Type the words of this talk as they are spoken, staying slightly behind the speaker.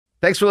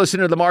Thanks for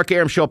listening to the Mark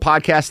Arum Show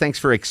podcast. Thanks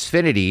for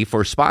Xfinity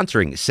for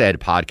sponsoring said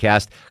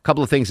podcast. A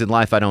couple of things in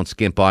life I don't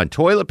skimp on.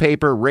 Toilet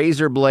paper,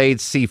 razor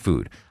blades,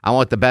 seafood. I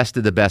want the best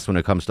of the best when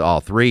it comes to all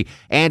three.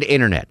 And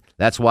internet.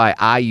 That's why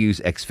I use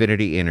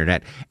Xfinity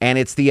Internet. And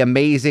it's the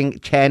amazing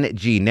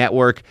 10G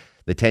network.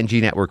 The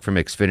 10G network from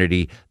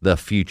Xfinity. The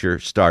future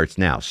starts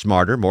now.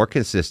 Smarter, more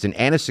consistent,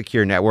 and a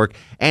secure network.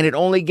 And it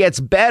only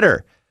gets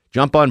better.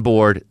 Jump on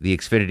board the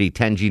Xfinity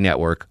 10G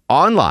network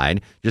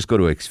online. Just go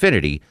to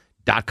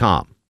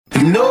Xfinity.com.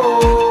 You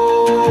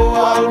know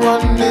I'll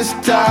run this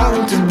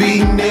town to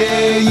be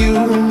near you.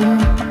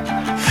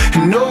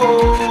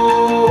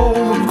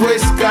 No gray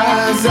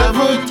skies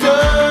ever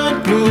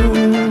turn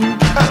blue.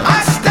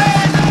 I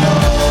stand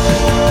alone.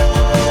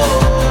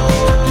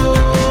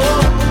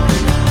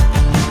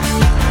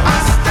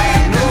 I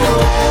stand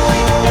alone.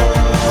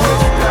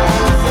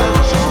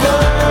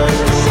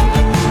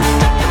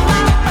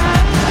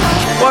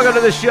 Welcome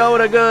to the show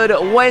and a good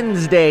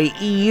Wednesday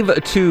Eve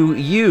to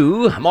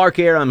you. Mark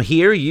Arum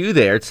here, you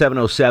there at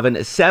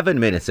 7:07, 7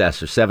 minutes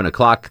after 7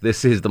 o'clock.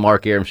 This is the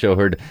Mark Arum Show,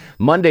 heard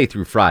Monday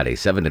through Friday,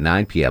 7 to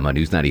 9 p.m. on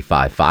News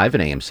 95.5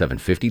 and AM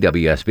 750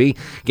 WSB.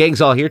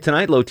 Gang's all here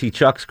tonight. Low T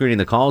Chuck screening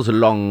the calls.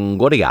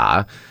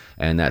 Longoria.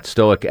 And that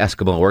stoic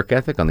Eskimo work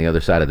ethic on the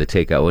other side of the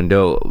takeout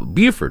window.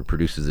 Buford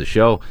produces the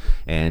show,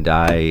 and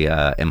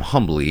I am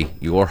humbly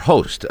your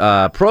host.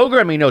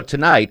 Programming note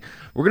tonight,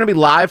 we're going to be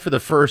live for the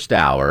first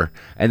hour,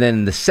 and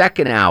then the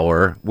second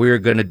hour, we're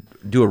going to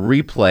do a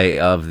replay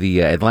of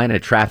the Atlanta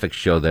traffic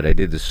show that I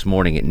did this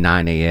morning at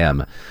 9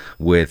 a.m.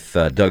 with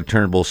Doug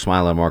Turnbull,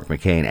 Smiler, Mark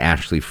McCain,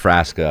 Ashley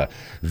Frasca.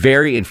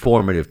 Very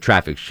informative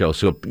traffic show.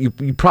 So you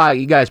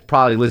guys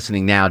probably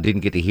listening now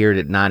didn't get to hear it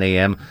at 9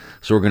 a.m.,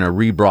 so we're going to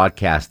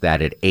rebroadcast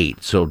that at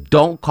 8. So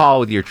don't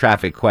call with your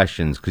traffic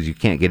questions because you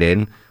can't get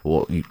in.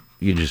 Well,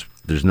 you just,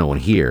 there's no one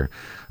here.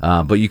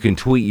 But you can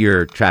tweet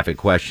your traffic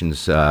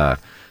questions to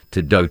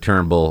Doug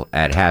Turnbull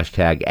at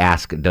hashtag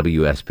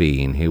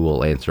AskWSB, and he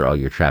will answer all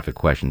your traffic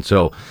questions.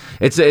 So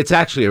it's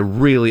actually a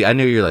really, I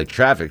know you're like,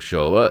 traffic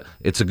show.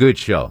 It's a good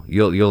show.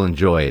 You'll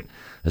enjoy it,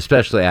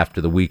 especially after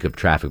the week of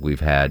traffic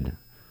we've had.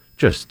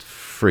 Just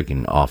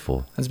freaking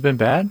awful. Has it been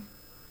bad?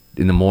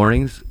 In the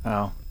mornings?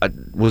 Oh.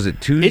 Was it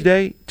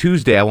Tuesday?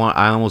 Tuesday,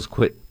 I almost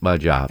quit my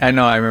job. I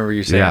know, I remember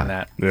you saying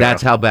that. Yeah.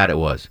 That's how bad it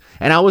was.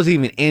 And I wasn't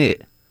even in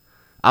it.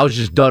 I was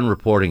just done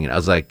reporting it. I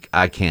was like,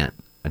 I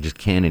just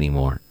can't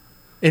anymore.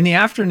 In the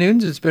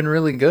afternoons, it's been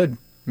really good.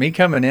 Me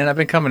coming in, I've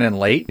been coming in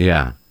late.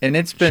 Yeah. And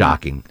it's been...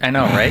 Shocking. I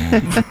know, right?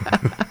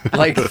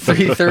 Like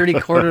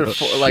 3:30, quarter to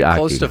 4, like Shocking.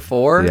 close to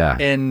 4. Yeah.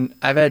 And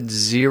I've had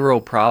zero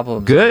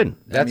problems. Good.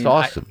 That's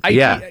awesome.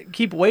 I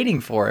keep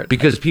waiting for it.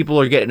 Because people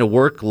are getting to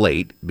work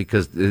late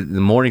because the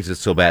mornings is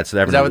so bad, so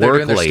they're Is that what they're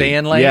doing? They're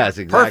staying late? Yes,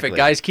 exactly. Perfect,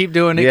 guys. Keep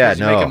doing it because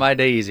you're making my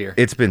day easier.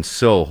 It's been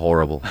so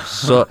horrible.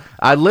 So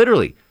I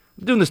literally,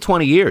 I'm doing this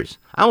 20 years.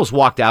 I almost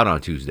walked out on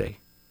Tuesday.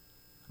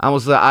 I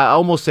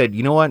almost said,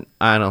 you know what?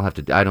 I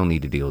don't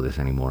need to deal with this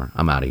anymore.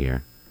 I'm out of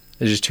here.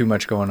 There's just too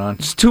much going on.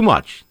 It's too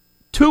much.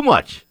 Too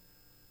much.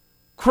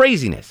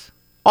 Craziness.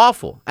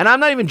 Awful. And I'm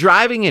not even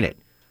driving in it.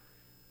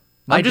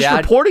 I'm just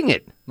reporting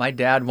it. My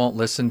dad won't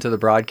listen to the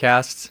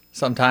broadcasts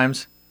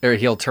sometimes. Or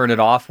he'll turn it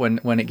off when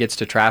it gets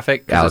to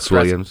traffic. Alex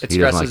Williams. It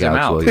stresses him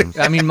out.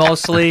 I mean,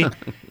 mostly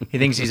he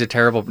thinks he's a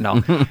terrible...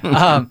 No.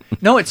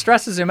 No, it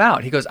stresses him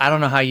out. He goes, I don't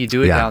know how you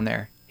do it down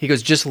there. He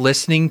goes, just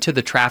listening to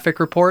the traffic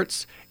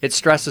reports, it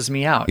stresses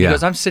me out. He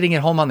goes, I'm sitting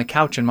at home on the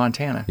couch in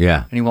Montana.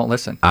 Yeah. And he won't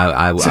listen.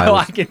 I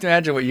can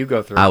imagine what you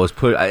go through.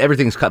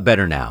 Everything's cut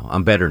better now.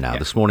 I'm better now. Yeah.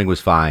 This morning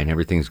was fine.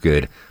 Everything's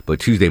good.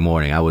 But Tuesday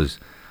morning,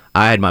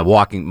 I had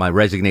my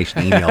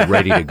resignation email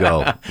ready to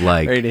go.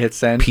 Like, ready to hit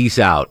send? Peace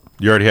out.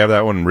 You already have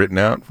that one written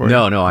out for you?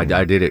 No, I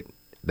did it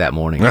that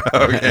morning.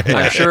 Okay.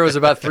 I'm sure it was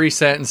about 3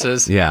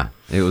 sentences. Yeah.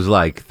 It was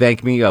like,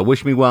 thank me,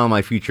 wish me well in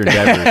my future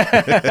endeavors.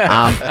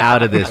 I'm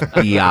out of this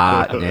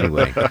biatch.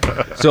 Anyway.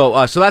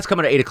 So that's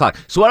coming at 8 o'clock.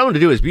 So what I want to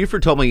do is,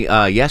 Buford told me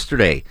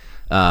yesterday,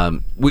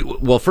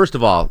 first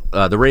of all,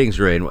 the ratings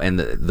are in, and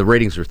the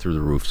ratings are through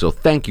the roof. So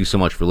thank you so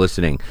much for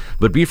listening.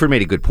 But Buford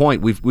made a good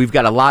point. We've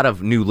got a lot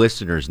of new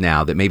listeners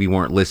now that maybe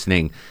weren't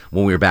listening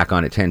when we were back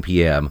on at 10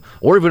 p.m.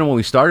 or even when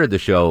we started the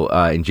show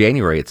in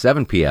January at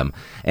 7 p.m.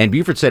 And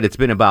Buford said it's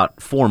been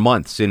about 4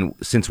 months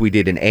since we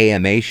did an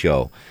AMA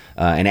show,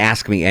 an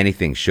Ask Me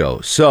Anything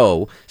show.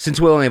 So since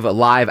we only have a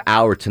live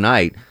hour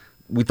tonight,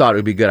 we thought it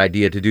would be a good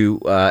idea to do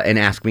an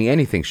Ask Me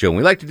Anything show. And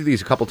we like to do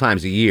these a couple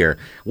times a year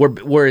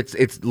where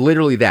it's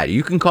literally that.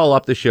 You can call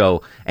up the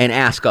show and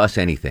ask us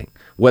anything,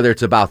 whether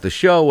it's about the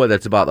show, whether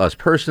it's about us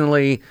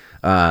personally,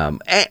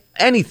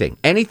 anything.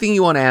 Anything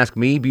you want to ask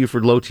me,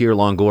 Buford, Lotier,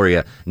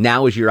 Longoria,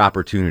 now is your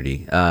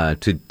opportunity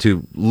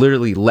to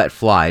literally let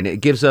fly. And it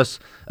gives us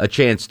a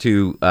chance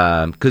to,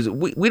 because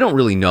we don't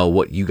really know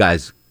what you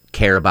guys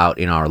care about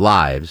in our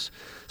lives.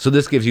 So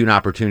this gives you an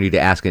opportunity to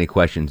ask any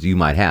questions you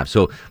might have.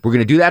 So we're going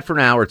to do that for an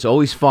hour. It's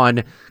always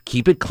fun.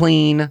 Keep it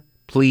clean,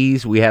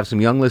 please. We have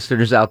some young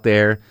listeners out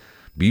there.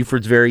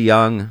 Buford's very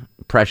young,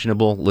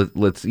 impressionable.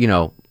 Let's,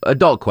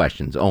 adult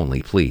questions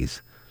only,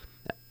 please.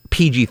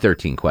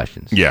 PG-13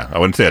 questions. Yeah, I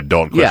wouldn't say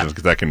adult Yeah. questions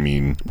because that can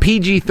mean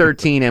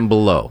PG-13 and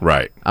below.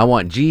 right. I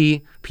want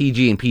G,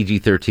 PG, and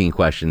PG-13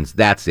 questions.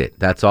 That's it.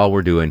 That's all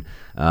we're doing.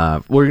 We're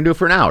going to do it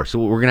for an hour, so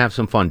we're going to have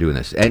some fun doing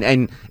this.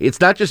 And it's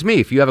not just me.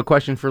 If you have a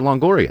question for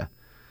Longoria,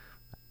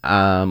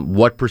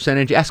 what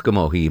percentage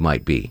Eskimo he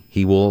might be,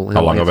 he'll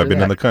How long have I answer been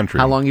that. in the country?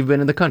 How long you've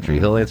been in the country?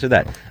 He'll answer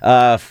that.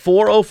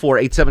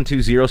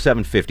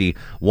 404-872-0750,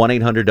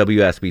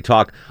 1-800-WSB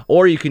Talk.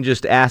 Or you can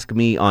just ask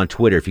me on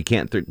Twitter. If you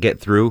can't get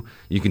through,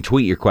 you can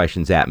tweet your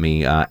questions at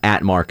me,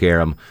 at Mark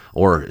Arum,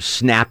 or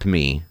snap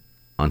me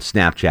on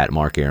Snapchat,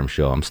 Mark Arum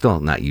Show. I'm still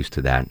not used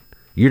to that.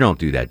 You don't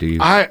do that, do you?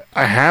 I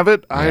have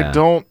it. Yeah. I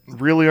don't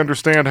really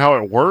understand how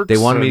it works. They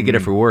wanted me to get it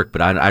and for work,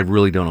 but I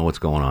really don't know what's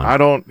going on. I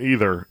don't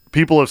either.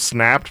 People have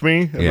snapped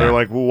me, and Yeah. they're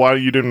like, well, why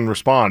you didn't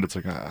respond? It's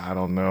like, I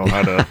don't know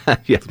how to.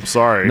 Yeah. I'm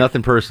sorry.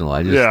 Nothing personal.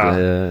 I just,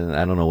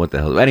 I don't know what the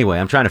hell. Anyway,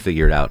 I'm trying to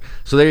figure it out.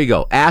 So there you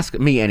go. Ask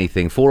me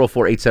anything.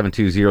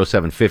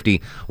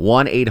 404-872-0750,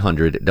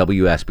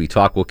 1-800-WSB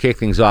Talk. We'll kick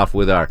things off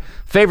with our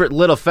favorite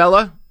little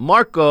fella,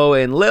 Marco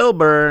in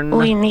Lilburn.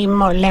 We need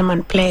more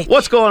lemon plates.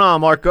 What's going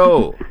on,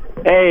 Marco?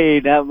 Hey,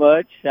 not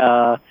much.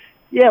 I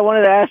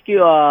wanted to ask you,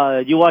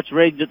 you watch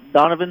Ray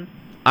Donovan?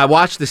 I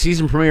watched the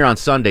season premiere on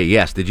Sunday,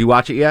 yes. Did you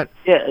watch it yet?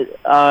 Yeah.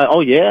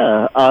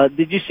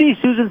 Did you see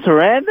Susan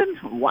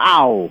Sarandon?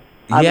 Wow.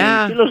 I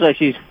Yeah. mean, she looks like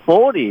she's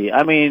 40.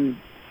 I mean,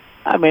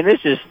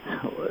 it's just,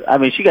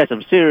 she got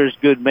some serious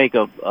good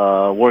makeup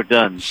work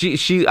done.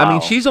 I mean,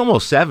 she's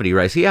almost 70,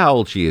 right? See how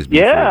old she is.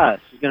 Before. Yeah,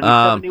 she's going to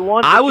be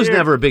 71 I this was year.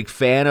 never a big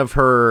fan of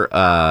her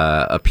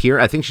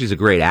appearance. I think she's a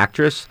great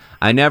actress.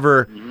 I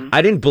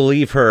didn't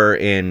believe her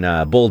in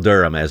Bull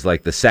Durham as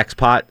like the sex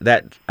pot.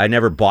 That I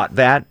never bought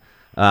that.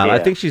 I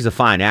think she's a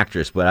fine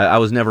actress, but I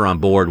was never on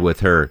board with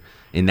her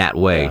in that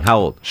way. How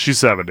old? She's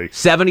 70.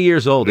 70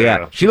 years old. Yeah,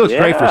 Yeah. she looks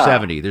great for Yeah.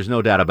 70. There's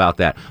no doubt about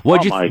that.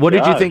 What did you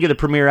gosh. think of the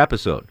premiere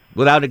episode?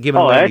 Without it giving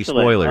away any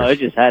excellent. spoilers. It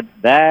just had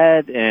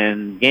that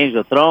and Games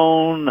of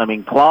Thrones. I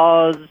mean,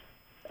 Claws.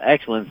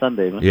 Excellent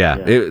Sunday, man.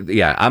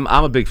 Yeah, I'm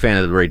a big fan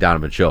of the Ray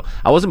Donovan show.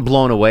 I wasn't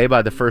blown away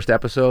by the first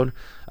episode,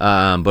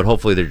 but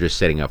hopefully they're just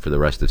setting up for the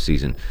rest of the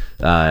season.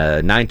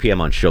 9 p.m.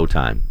 on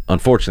Showtime.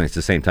 Unfortunately, it's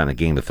the same time that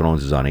Game of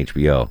Thrones is on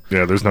HBO.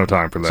 Yeah, there's no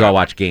time for that. So I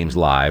watch games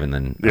live and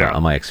then Yeah.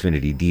 on my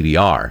Xfinity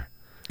DVR.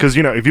 Because,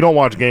 if you don't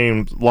watch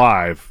games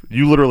live,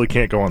 you literally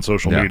can't go on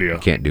social Yeah, media you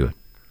can't do it.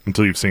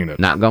 until you've seen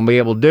it. Not going to be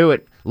able to do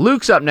it.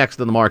 Luke's up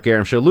next on the Mark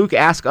Arum Show. Luke,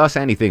 ask us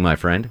anything, my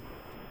friend.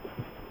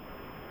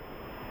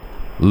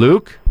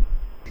 Luke?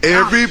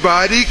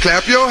 Everybody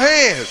clap your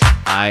hands.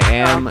 I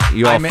am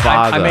your I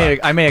father.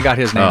 may have got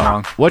his name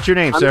wrong. What's your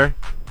name, sir?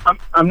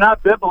 I'm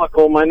not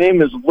biblical. My name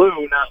is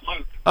Lou, not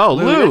Luke. Oh,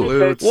 Lou.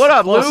 Lou. What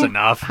up, Lou? Close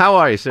enough. How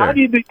are you, How sir?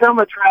 do you become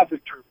a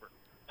traffic trooper?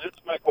 That's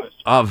my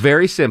question.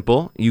 Very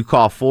simple. You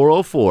call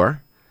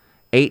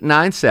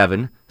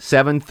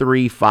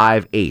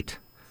 404-897-7358.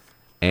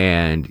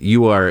 And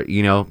you are,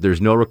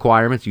 there's no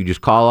requirements. You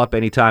just call up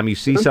anytime you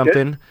see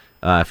something.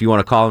 If you want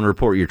to call and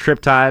report your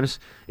trip times.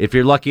 If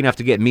you're lucky enough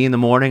to get me in the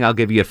morning, I'll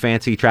give you a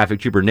fancy traffic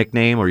trooper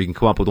nickname, or you can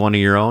come up with one of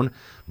your own.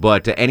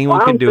 But anyone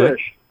can do it.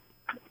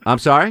 Clownfish. I'm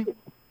sorry?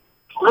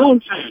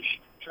 Clownfish.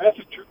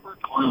 Traffic trooper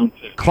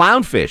clownfish.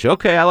 Clownfish.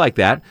 Okay, I like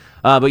that.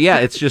 But yeah,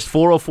 it's just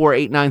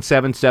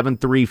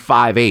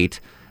 404-897-7358.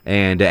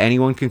 And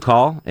anyone can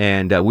call.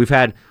 And we've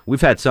had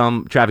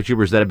some traffic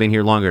troopers that have been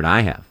here longer than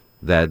I have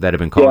that have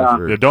been calling Yeah.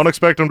 for. Yeah, don't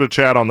expect them to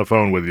chat on the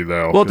phone with you,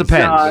 though. Well, it 'cause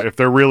depends. If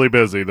they're really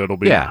busy, that'll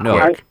be Yeah, no.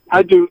 quick.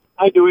 I do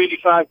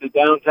 85 to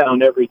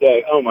downtown every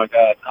day. Oh my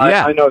God.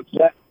 Yeah. I know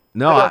exactly.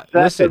 No,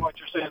 listen. what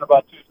you're saying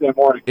about Tuesday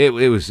morning. It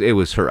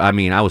was her. I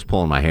mean, I was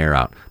pulling my hair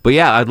out. But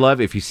yeah, I'd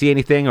love if you see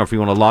anything or if you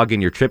want to log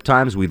in your trip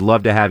times, we'd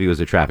love to have you as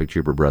a traffic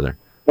trooper, brother.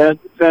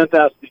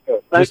 Fantastic.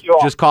 Thank you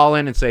all. Just call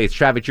in and say it's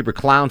traffic trooper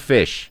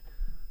Clownfish.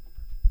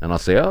 And I'll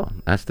say, oh,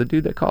 that's the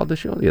dude that called the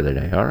show the other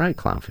day. All right,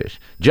 Clownfish.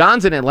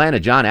 John's in Atlanta.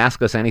 John,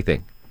 ask us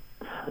anything.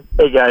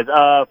 Hey guys.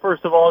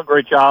 First of all,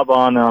 great job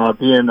on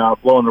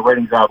blowing the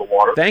ratings out of the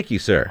water. Thank you,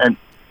 sir. And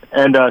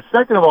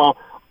second of all,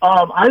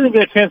 I didn't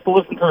get a chance to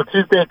listen to the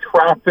Tuesday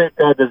traffic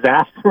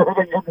disaster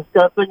that you're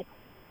discussing.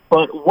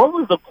 But what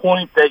was the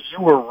point that you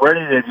were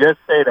ready to just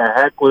say the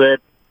heck with it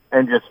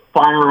and just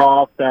fire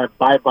off that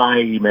bye-bye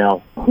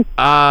email?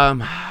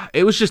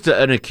 It was just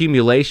an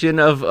accumulation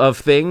of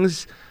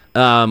things.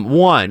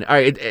 One, all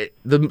right,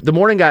 the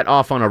morning got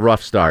off on a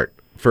rough start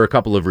for a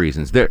couple of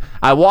reasons.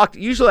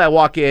 Usually I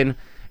walk in,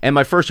 and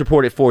my first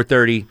report at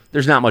 4:30,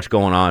 there's not much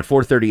going on.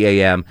 4:30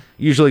 a.m.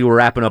 Usually we're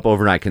wrapping up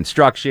overnight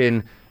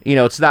construction.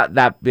 It's not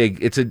that big.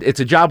 It's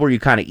a job where you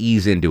kind of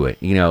ease into it.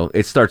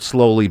 It starts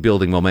slowly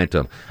building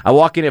momentum. I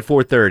walk in at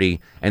 4:30,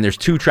 and there's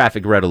 2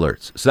 traffic red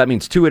alerts. So that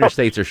means 2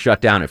 interstates are shut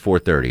down at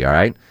 4:30, all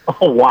right?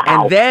 Oh, wow.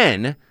 And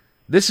then,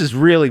 this is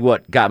really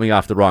what got me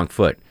off the wrong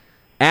foot.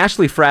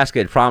 Ashley Frasca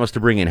had promised to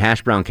bring in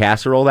hash brown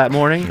casserole that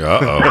morning.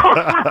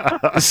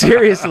 Uh-oh.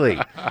 Seriously.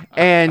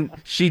 And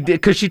she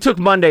did, because she took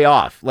Monday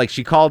off. Like,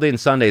 she called in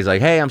Sundays like,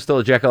 hey, I'm still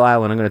at Jekyll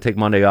Island. I'm going to take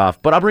Monday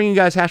off. But I'll bring you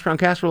guys hash brown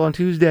casserole on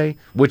Tuesday,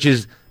 which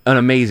is an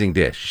amazing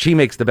dish. She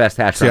makes the best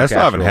hash See, brown I still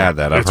haven't casserole. had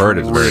that. I've heard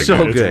it's very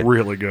so good. good. It's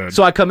really good.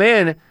 So I come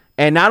in,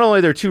 and not only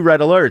are there 2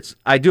 red alerts,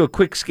 I do a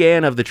quick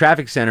scan of the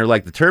traffic center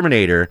like the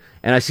Terminator,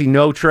 and I see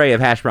no tray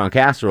of hash brown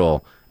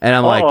casserole. And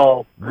I'm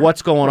like,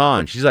 what's going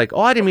on? She's like,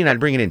 I didn't mean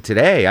I'd bring it in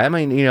today. I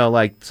mean,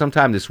 like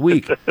sometime this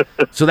week.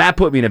 So that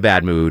put me in a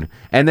bad mood.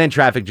 And then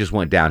traffic just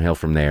went downhill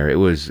from there. It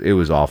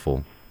was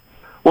awful.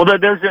 Well,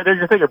 there's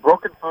your thing. A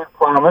broken food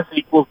promise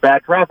equals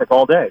bad traffic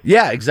all day.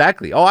 Yeah,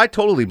 exactly. I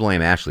totally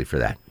blame Ashley for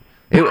that.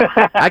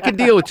 I can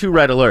deal with 2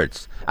 red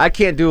alerts. I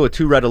can't deal with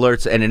 2 red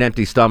alerts and an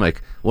empty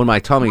stomach when my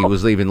tummy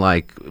was leaving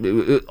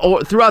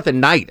throughout the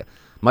night.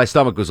 My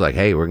stomach was like,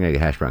 hey, we're going to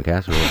get hash brown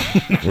casserole.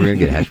 We're going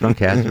to get hash brown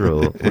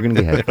casserole. We're going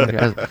to get hash brown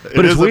casserole.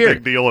 But it's weird. A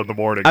big deal in the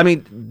morning. I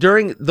mean,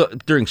 during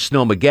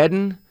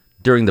Snowmageddon,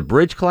 during the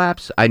bridge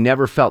collapse, I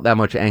never felt that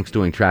much angst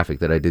doing traffic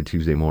that I did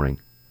Tuesday morning.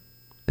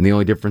 And the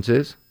only difference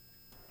is?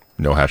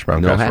 No hash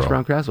brown casserole. No hash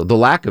brown casserole. The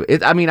lack of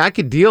it. I mean, I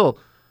could do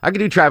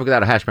traffic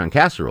without a hash brown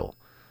casserole.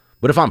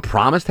 But if I'm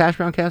promised hash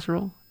brown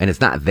casserole and it's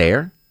not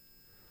there,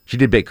 she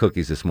did bake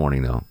cookies this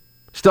morning, though.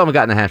 Still haven't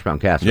gotten the hash brown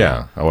casserole.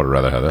 Yeah, I would have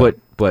rather had that.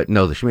 But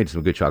no, she made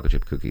some good chocolate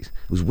chip cookies.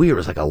 It was weird. It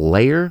was like a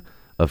layer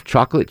of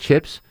chocolate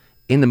chips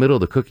in the middle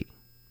of the cookie.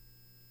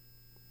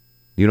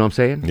 You know what I'm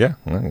saying? Yeah.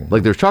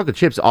 Like there's chocolate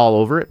chips all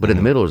over it, but in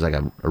the middle is like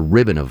a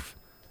ribbon of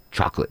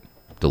chocolate.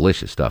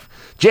 Delicious stuff.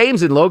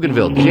 James in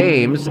Loganville.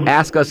 James,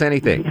 ask us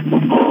anything.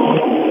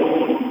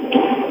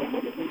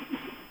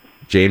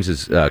 James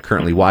is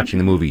currently watching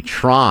the movie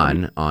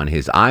Tron on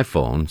his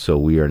iPhone, so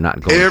we are not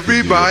going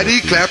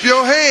Everybody clap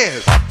your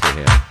hands. to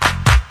him.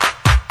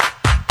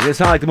 Does it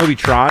sound like the movie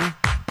Tron? A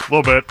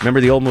little bit. Remember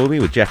the old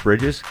movie with Jeff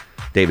Bridges?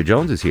 David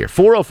Jones is here.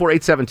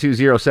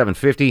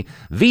 404-872-0750.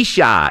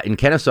 Visha in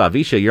Kennesaw.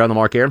 Visha, you're on the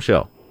Mark Arum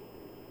Show.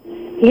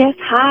 Yes,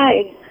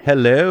 hi.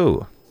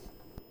 Hello.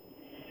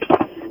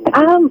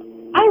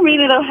 I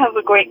really don't have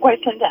a great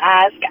question to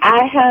ask.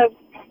 I have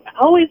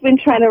always been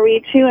trying to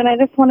reach you, and I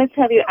just want to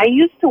tell you, I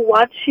used to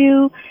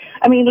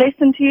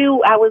listen to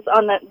you. I was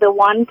on the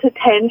 1 to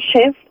 10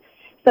 shift.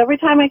 So every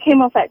time I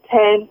came off at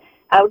 10,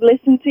 I would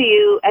listen to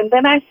you, and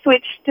then I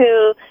switched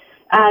to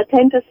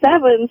 10 to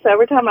 7, so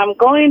every time I'm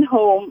going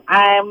home,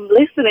 I'm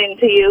listening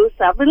to you.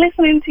 So I've been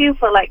listening to you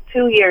for like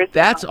 2 years.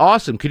 That's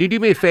awesome. Could you do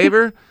me a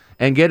favor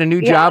and get a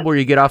new job where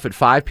you get off at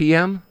 5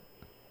 p.m.?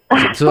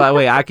 So that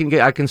way I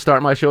can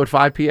start my show at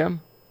 5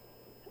 p.m.?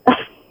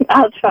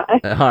 I'll try.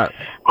 All right.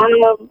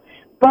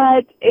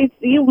 But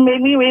you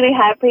made me really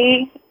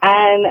happy,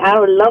 and I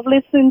love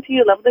listening to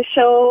you, love the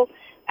show.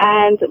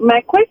 And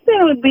my question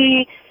would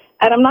be,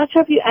 and I'm not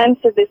sure if you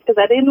answered this because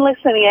I didn't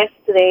listen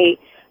yesterday,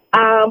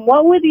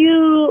 what would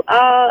you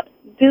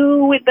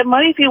do with the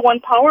money if you won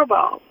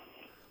Powerball?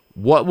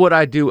 What would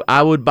I do?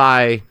 I would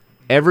buy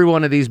every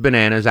one of these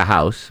bananas a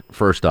house,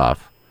 first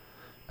off,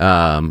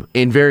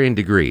 in varying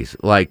degrees.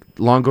 Like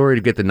Longoria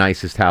to get the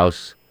nicest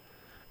house,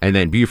 and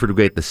then Buford would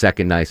get the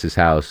second nicest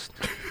house.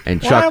 And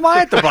Chuck, why am I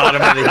at the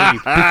bottom of the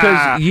heap?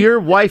 Because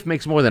your wife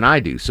makes more than I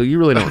do, so you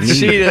really don't need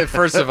She, it.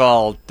 first of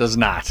all, does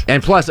not.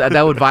 And plus,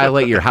 that would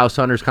violate your house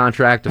hunter's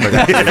contract if I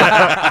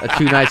got a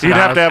too nice You'd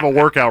house. have to have a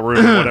workout room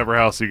in whatever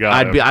house you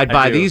got. I'd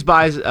buy these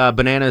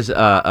bananas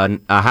a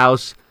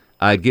house.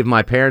 I'd give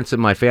my parents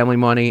and my family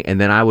money, and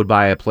then I would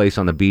buy a place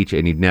on the beach,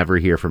 and you'd never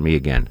hear from me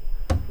again.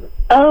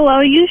 Oh,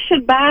 well, you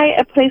should buy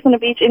a place on the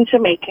beach in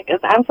Jamaica,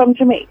 because I'm from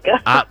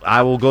Jamaica.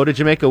 I will go to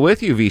Jamaica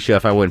with you, Visha,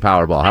 if I win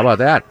Powerball. How about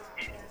that?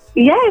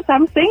 Yes,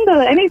 I'm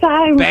single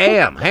anytime.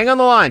 Bam! Hang on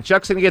the line.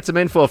 Chuck's going to get some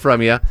info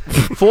from you.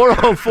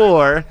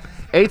 404-872-0750,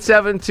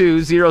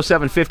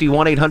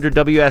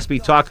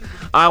 1-800-WSB-TALK.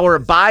 Our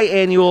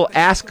biannual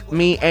Ask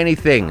Me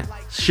Anything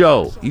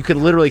show. You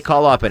can literally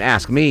call up and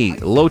ask me,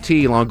 Low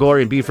T,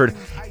 Longoria, and Buford,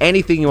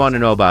 anything you want to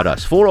know about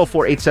us.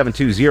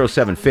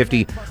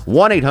 404-872-0750,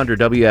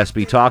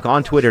 1-800-WSB-TALK,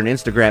 on Twitter and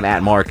Instagram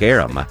at Mark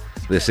Arum.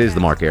 This is the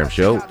Mark Arum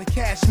Show.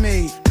 Cash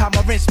made, how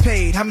my rent's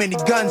paid, how many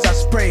guns I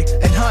spray,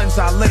 and huns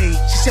I laid.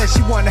 She said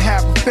she wanna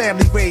have a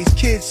family, raise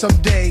kids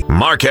someday.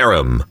 Mark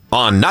Arum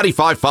on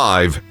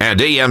 95.5 and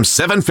AM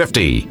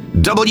 750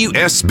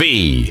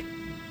 WSB.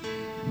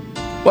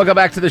 Welcome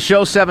back to the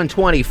show.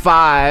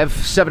 725,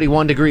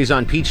 71 degrees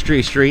on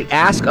Peachtree Street.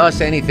 Ask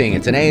us anything.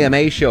 It's an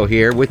AMA show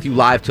here with you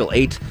live till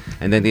 8,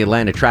 and then the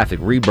Atlanta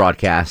traffic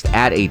rebroadcast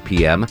at 8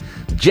 p.m.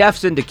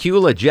 Jeff's in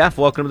Decula. Jeff,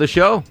 welcome to the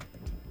show.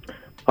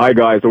 Hi,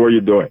 guys. How are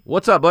you doing?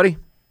 What's up, buddy?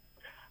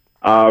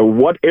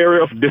 What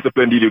area of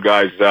discipline did you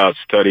guys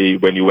study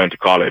when you went to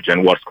college,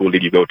 and what school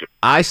did you go to?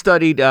 I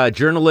studied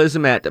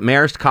journalism at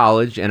Marist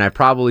College, and I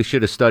probably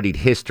should have studied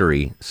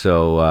history.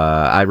 So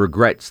I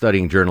regret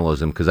studying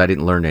journalism because I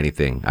didn't learn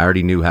anything. I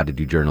already knew how to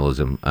do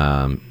journalism.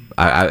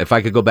 If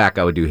I could go back,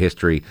 I would do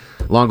history.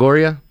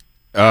 Longoria?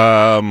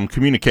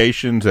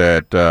 Communications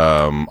at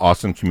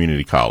Austin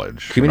Community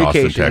College.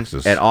 Communications in Austin,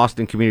 Texas. at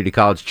Austin Community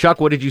College. Chuck,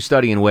 what did you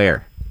study and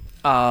where?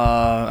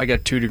 I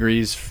got 2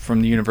 degrees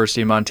from the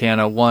University of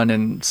Montana, one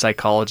in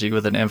psychology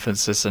with an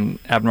emphasis in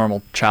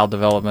abnormal child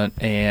development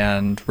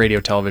and radio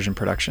television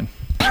production.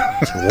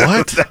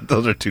 What?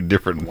 Those are two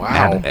different.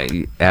 Wow.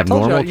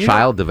 Abnormal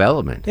child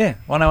development. Yeah.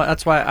 Well, no,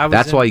 that's why I was.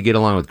 That's why you get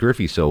along with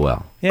Griffey so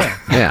well. Yeah.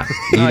 Yeah.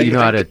 You know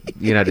how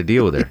to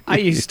deal with her. I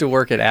used to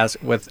work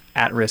with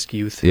at-risk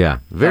youth. Yeah.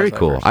 Very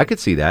cool. I could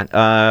see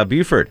that.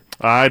 Buford.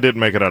 I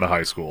didn't make it out of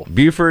high school.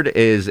 Buford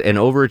is an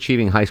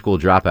overachieving high school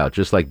dropout,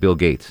 just like Bill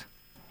Gates.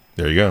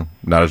 There you go.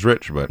 Not as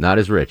rich, but not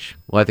as rich.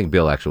 Well, I think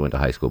Bill actually went to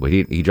high school, but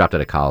he dropped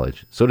out of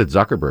college. So did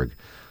Zuckerberg.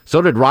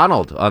 So did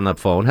Ronald on the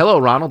phone. Hello,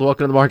 Ronald.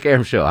 Welcome to the Mark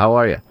Arum Show. How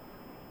are you?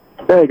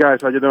 Hey,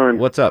 guys. How you doing?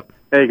 What's up?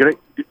 Hey,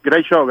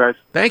 great show, guys.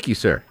 Thank you,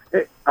 sir.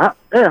 Hey, I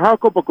have a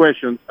couple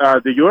questions.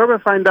 Did you ever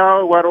find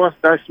out what was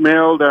that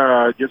smell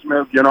you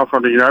smelled,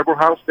 from the neighbor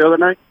house the other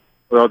night?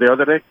 Or the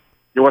other day?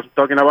 You was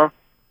talking about?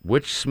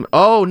 Which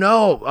oh,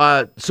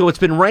 no. So it's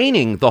been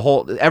raining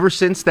ever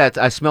since that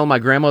I smelled my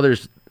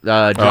grandmother's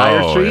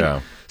dryer sheet.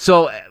 Yeah.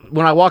 So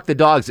when I walk the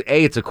dogs,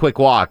 it's a quick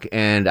walk,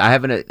 and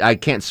I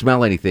can't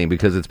smell anything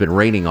because it's been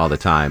raining all the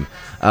time.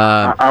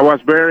 I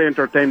was very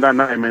entertained that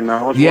night, man.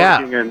 I was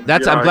working, and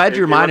I'm glad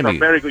you reminded me. It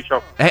was a very good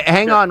show.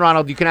 Hang on,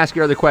 Ronald. You can ask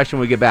your other question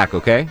when we get back,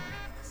 okay?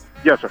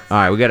 Yes, sir. All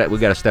right, we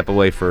got to step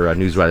away for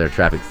news weather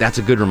traffic. That's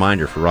a good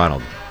reminder for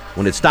Ronald.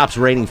 When it stops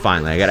raining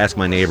finally, I got to ask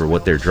my neighbor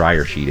what their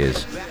dryer sheet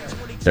is.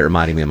 That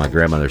reminded me of my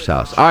grandmother's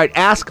house. All right,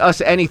 ask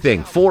us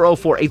anything.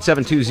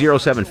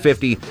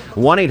 404-872-0750,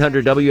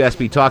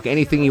 1-800-WSB-TALK.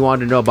 Anything you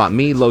wanted to know about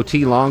me, Low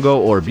T, Longo,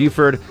 or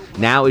Buford,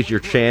 now is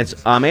your chance.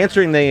 I'm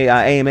answering the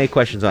AMA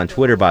questions on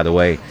Twitter, by the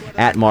way,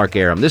 at Mark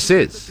Arum. This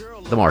is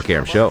The Mark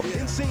Arum Show.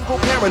 In single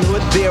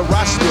parenthood, there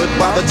I stood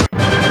by the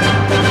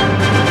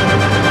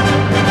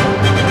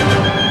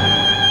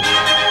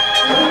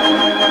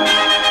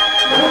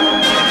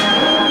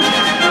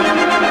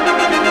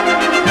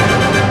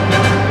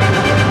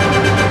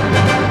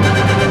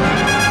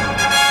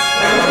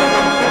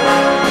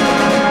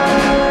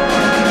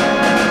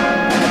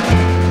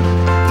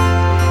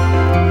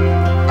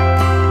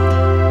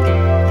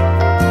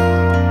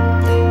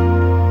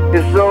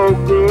so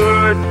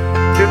good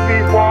to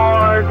be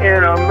born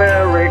in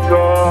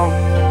America,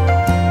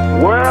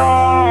 where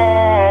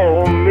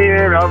all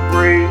men are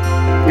free.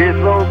 It's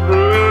so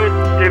good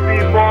to be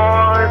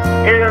born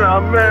in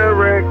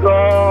America,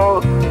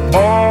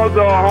 all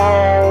the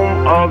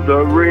home of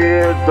the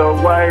red, the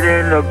white,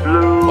 and the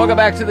blue. Welcome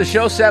back to the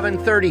show,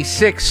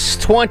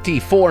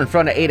 7:36:24 in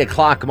front of 8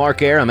 o'clock.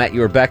 Mark Arum at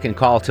your beck and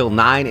call till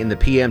 9 in the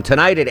p.m.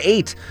 Tonight at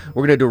 8,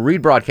 we're going to do a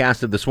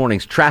rebroadcast of this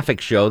morning's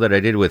traffic show that I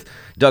did with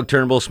Doug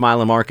Turnbull,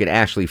 Smiling Mark, and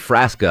Ashley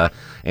Frasca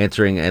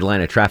answering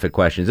Atlanta traffic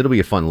questions. It'll be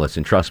a fun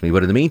listen, trust me.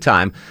 But in the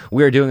meantime,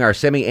 we are doing our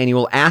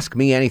semi-annual Ask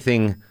Me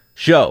Anything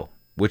show,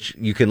 which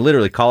you can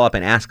literally call up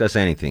and ask us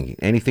anything.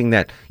 Anything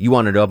that you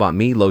want to know about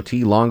me, Low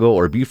T, Longo,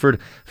 or Buford,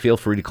 feel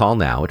free to call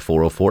now at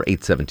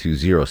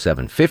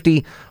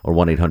 404-872-0750 or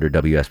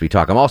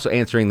 1-800-WSB-TALK. I'm also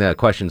answering the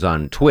questions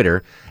on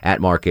Twitter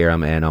at Mark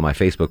Arum and on my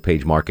Facebook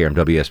page, Mark Arum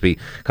WSB.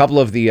 A couple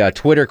of the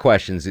Twitter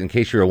questions, in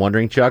case you're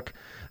wondering, Chuck.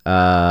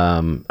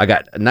 I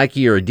got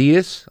Nike or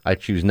Adidas. I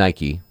choose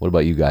Nike. What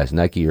about you guys,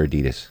 Nike or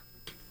Adidas?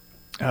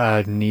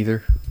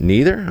 Neither.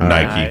 Neither?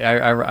 Nike.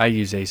 I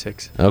use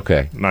Asics.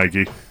 Okay.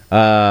 Nike.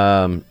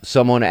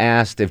 Someone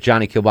asked if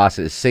Johnny Kilbasa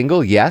is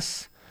single.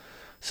 Yes.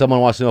 Someone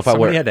wants to know if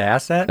Somebody had to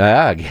ask that?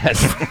 I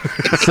guess.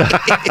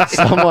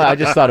 I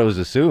just thought it was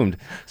assumed.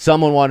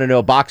 Someone wanted to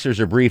know boxers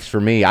or briefs for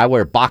me. I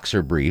wear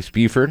boxer briefs.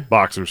 Buford?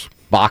 Boxers.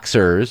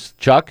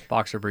 Chuck?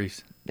 Boxer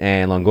briefs.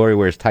 And Longoria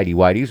wears tighty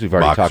whities. We've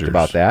already talked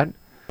about that.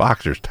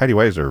 Boxers. Tighty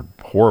whities are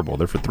horrible.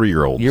 They're for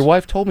 3-year-olds. Your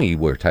wife told me you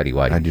wear tighty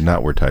whities. I do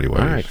not wear tighty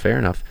whities. All right, fair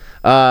enough.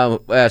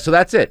 So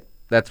that's it.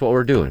 That's what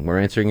we're doing. We're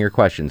answering your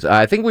questions.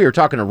 I think we were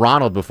talking to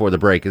Ronald before the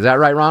break. Is that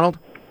right, Ronald?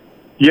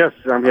 Yes,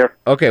 I'm here.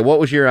 Okay, what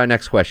was your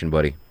next question,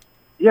 buddy?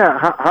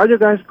 Yeah, how you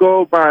guys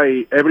go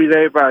every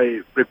day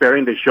by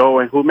preparing the show,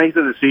 and who makes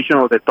the decision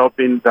of the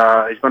topping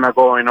that is going to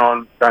go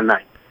on that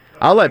night?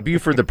 I'll let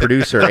Buford, the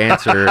producer,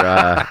 answer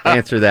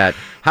that.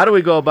 How do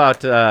we go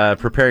about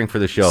preparing for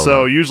the show?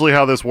 So usually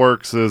how this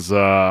works is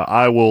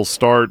I will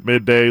start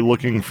midday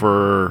looking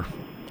for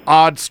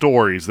odd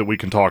stories that we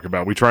can talk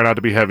about. We try not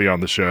to be heavy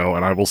on the show,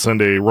 and I will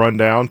send a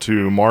rundown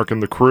to Mark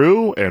and the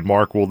crew, and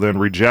Mark will then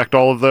reject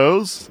all of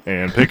those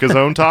and pick his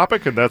own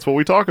topic, and that's what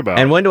we talk about.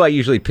 And when do I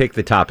usually pick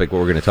the topic, what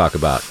we're going to talk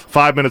about?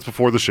 5 minutes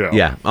before the show.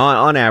 Yeah,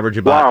 on average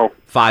about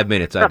 5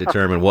 minutes I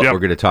determine what we're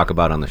going to talk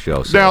about on the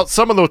show. So. Now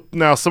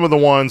some of the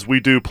ones we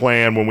do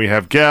plan when we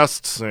have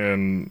guests,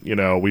 and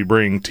we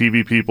bring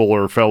TV people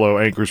or fellow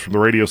anchors from the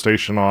radio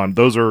station on.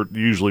 Those are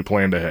usually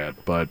planned ahead,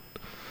 but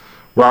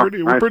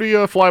we're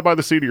pretty fly by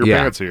the seat of your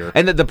pants here.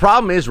 And the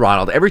problem is,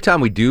 Ronald, every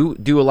time we do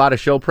a lot of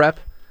show prep,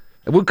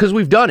 because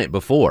we've done it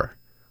before.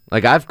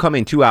 Like, I've come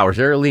in 2 hours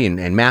early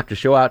and mapped a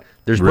show out.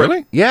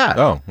 Really? Yeah.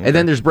 Oh. Okay. And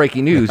then there's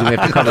breaking news, and we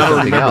have to cover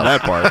something else.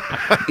 That part.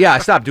 Yeah, I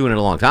stopped doing it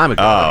a long time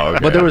ago. Oh, okay,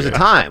 but there was a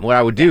time where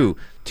I would do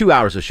 2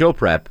 hours of show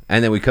prep,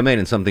 and then we come in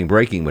and something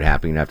breaking would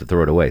happen, and I have to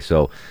throw it away.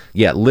 So,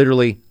 yeah,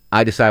 literally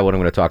I decide what I'm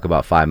going to talk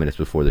about 5 minutes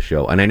before the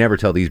show, and I never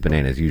tell these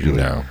bananas usually.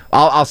 No.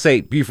 I'll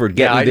say, Buford,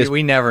 get me this.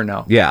 We never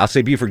know. Yeah, I'll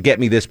say, Buford, get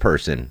me this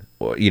person,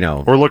 or,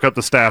 or look up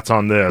the stats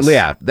on this.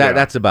 Yeah,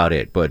 that's about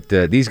it. But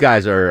these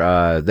guys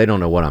are they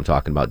don't know what I'm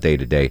talking about day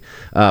to day.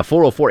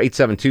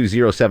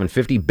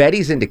 404-872-0750.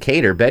 Betty's in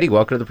Decatur. Betty,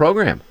 welcome to the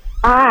program.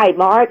 Hi,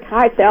 Mark.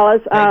 Hi,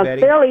 fellas.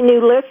 Fairly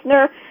new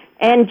listener,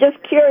 and just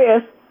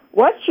curious,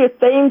 what's your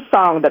theme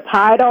song? The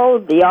title,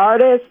 the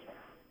artist,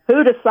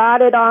 who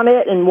decided on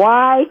it, and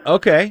why?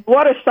 Okay.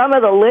 What are some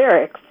of the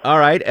lyrics? All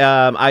right.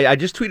 I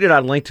just tweeted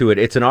out a link to it.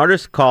 It's an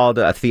artist called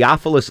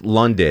Theophilus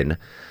London,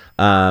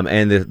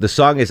 and the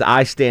song is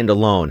 "I Stand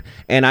Alone."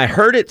 And I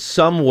heard it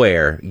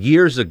somewhere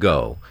years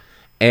ago,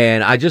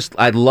 and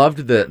I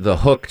loved the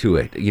hook to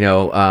it,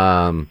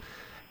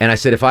 and I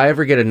said, if I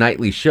ever get a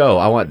nightly show,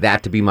 I want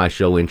that to be my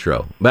show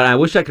intro. But I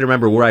wish I could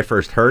remember where I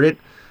first heard it.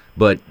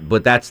 But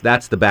that's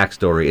the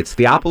backstory. It's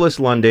Theophilus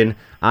London,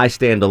 "I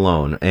Stand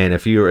Alone," and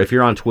if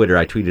you're on Twitter,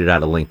 I tweeted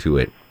out a link to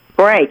it.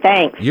 Great,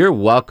 thanks. You're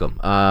welcome.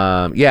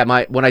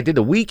 When I did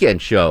the weekend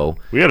show,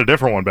 we had a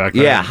different one back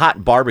then. Yeah,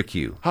 Hot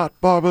Barbecue. Hot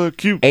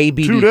Barbecue.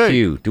 ABBQ.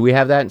 Today. Do we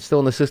have that still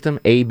in the system?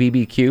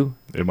 ABBQ.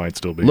 It might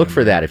still be. Look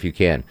for that if you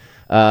can.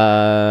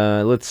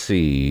 Let's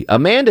see.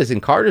 Amanda's in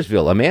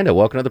Cartersville. Amanda,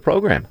 welcome to the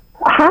program.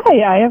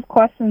 Hi, I have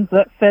questions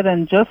that fit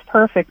in just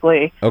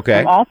perfectly. Okay.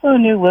 I'm also a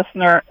new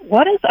listener.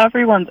 What is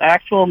everyone's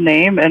actual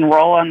name and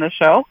role on the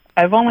show?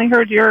 I've only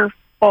heard your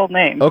full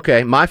name.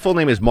 Okay, my full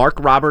name is Mark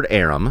Robert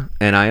Aram,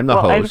 and I am the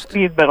host. I just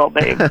need middle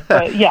name.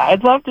 But yeah,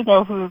 I'd love to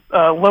know who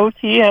Low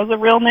T has a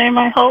real name,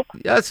 I hope.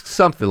 Yeah, it's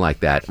something like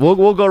that.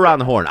 We'll go around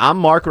the horn. I'm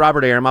Mark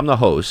Robert Aram. I'm the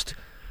host.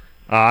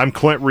 I'm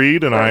Clint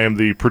Reed, and I am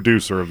the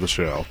producer of the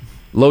show.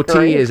 Low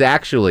T is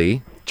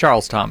actually...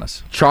 Charles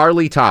Thomas.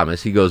 Charlie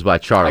Thomas. He goes by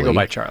Charlie. I go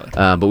by Charlie.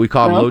 But we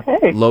call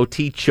him Low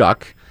T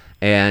Chuck.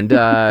 And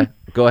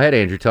go ahead,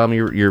 Andrew. Tell me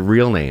your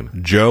real name.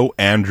 Joe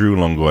Andrew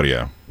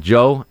Longoria.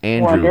 Joe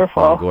Andrew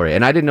Wonderful. Longoria.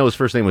 And I didn't know his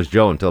first name was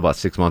Joe until about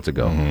 6 months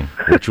ago,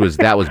 which was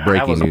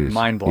breaking news.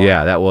 Mind-blowing.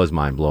 Yeah, that was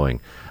mind-blowing.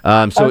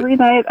 Every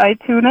night I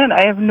tune in,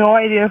 I have no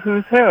idea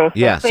who's who. So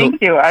yeah,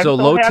 thank you. I'm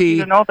so happy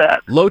to know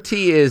that. Low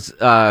T is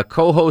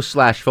co-host /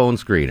 phone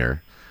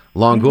screener.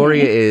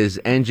 Longoria is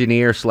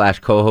engineer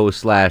 /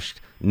 co-host /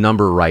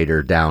 number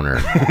writer downer.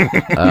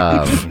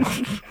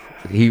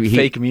 He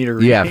fake meter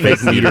reading. Yeah,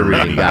 fake meter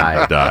reading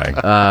guy.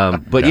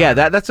 But yeah,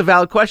 that's a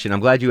valid question.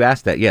 I'm glad you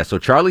asked that. Yeah, so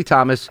Charlie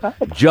Thomas,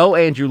 Joe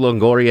Andrew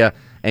Longoria,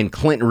 and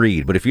Clint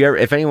Reed. But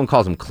if anyone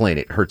calls him Clint,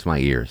 it hurts my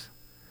ears.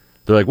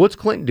 They're like, "What's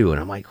Clint doing?"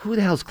 I'm like, "Who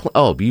the hell's Clint?"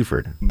 Oh,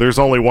 Buford. There's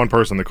only one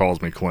person that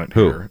calls me Clint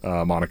Who? here,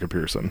 Monica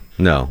Pearson.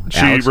 No, she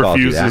Alex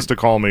refuses to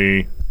call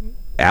me.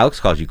 Alex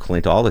calls you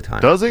Clint all the time.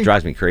 Does he?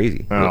 Drives me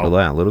crazy. Oh.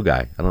 Little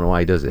guy. I don't know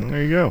why he does it.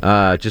 There you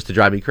go. Just to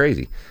drive me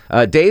crazy.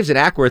 Dave's in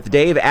Ackworth.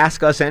 Dave,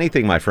 ask us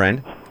anything, my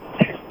friend.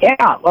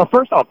 Yeah. Well,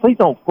 first off, please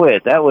don't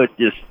quit. That would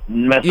just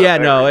mess up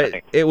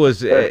everything. it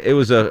was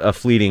a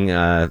fleeting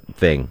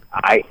thing.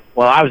 I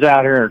was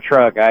out here in a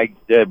truck.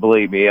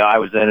 Believe me, I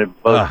was in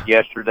it both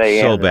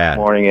yesterday so and bad. this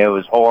morning. It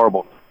was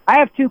horrible. I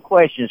have two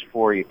questions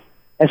for you.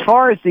 As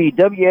far as the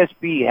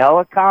WSB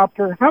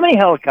helicopter, how many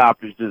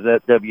helicopters does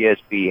that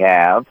WSB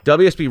have?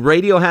 WSB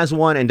Radio has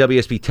one, and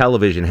WSB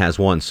Television has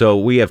one. So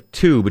we have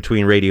two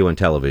between radio and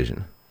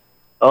television.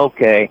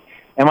 Okay.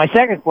 And my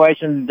second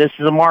question, this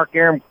is a Mark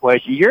Aram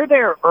question. You're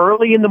there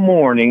early in the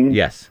morning.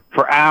 Yes.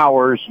 For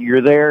hours.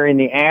 You're there in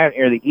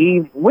the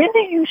evening. When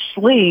do you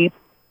sleep?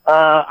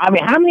 How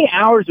many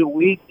hours a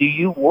week do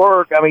you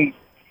work? I mean,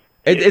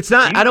 it's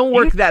not. I don't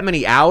work that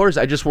many hours.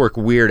 I just work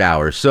weird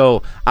hours.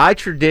 So I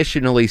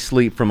traditionally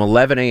sleep from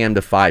 11 a.m.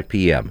 to 5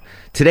 p.m.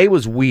 Today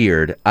was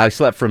weird. I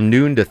slept from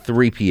noon to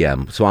 3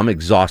 p.m. So I'm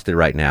exhausted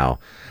right now.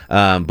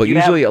 But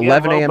usually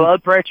 11 a.m.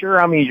 blood pressure.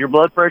 I mean, is your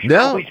blood pressure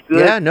always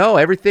good? Yeah, no.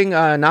 Everything.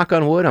 Knock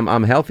on wood.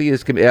 I'm healthy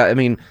as can be. I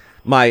mean,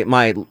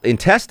 my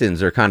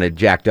intestines are kind of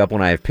jacked up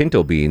when I have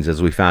pinto beans,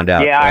 as we found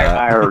out. Yeah,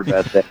 I heard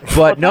about that.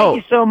 But no,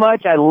 thank you so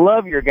much. I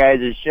love your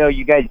guys' show.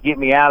 You guys get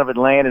me out of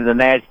Atlanta to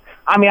Nashville.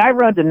 I mean, I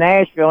run to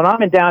Nashville, and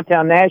I'm in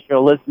downtown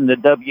Nashville listening to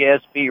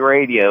WSB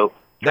radio.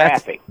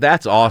 Traffic.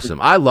 That's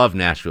awesome. I love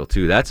Nashville,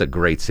 too. That's a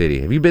great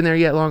city. Have you been there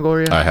yet,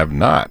 Longoria? I have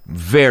not.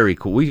 Very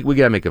cool. We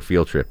got to make a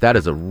field trip. That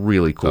is a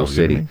really cool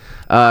city.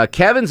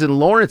 Kevin's in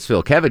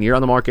Lawrenceville. Kevin, you're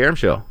on the Mark Aram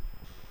Show.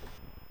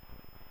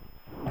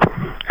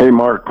 Hey,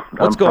 Mark.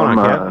 What's going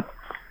on, Kevin?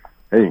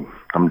 Hey,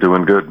 I'm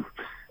doing good.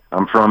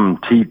 I'm from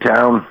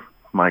T-Town.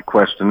 My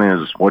question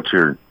is, what's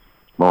your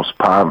most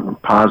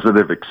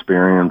positive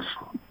experience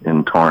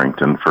in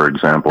Torrington? For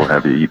example,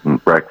 have you eaten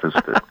breakfast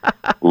at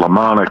La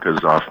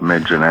Monica's off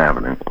Midgeon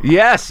Avenue?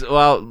 Yes.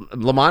 Well,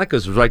 La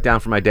Monica's was right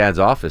down from my dad's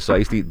office, so I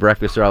used to eat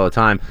breakfast there all the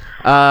time.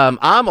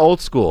 I'm old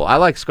school. I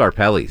like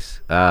Scarpelli's.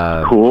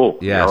 Cool.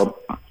 Yes. Yep.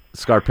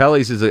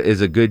 Scarpelli's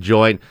is a good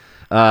joint.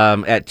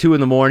 At 2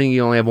 in the morning,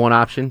 you only have one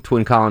option: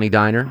 Twin Colony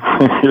Diner.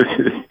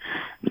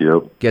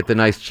 Yep. Get the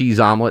nice cheese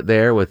omelet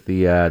there with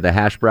the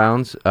hash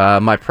browns.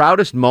 My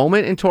proudest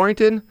moment in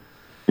Torrington.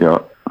 Yeah.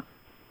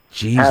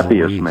 Jeez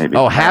happiest, Louise. maybe.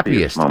 Oh,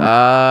 happiest. You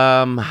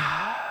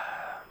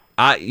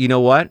know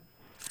what?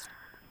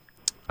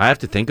 I have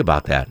to think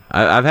about that.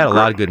 I've had a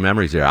lot of good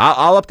memories there.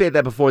 I'll update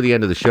that before the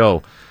end of the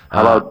show.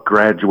 How about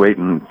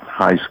graduating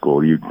high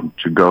school? You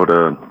should go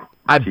to.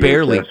 I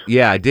barely,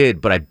 I did,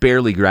 but I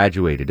barely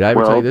graduated. Did I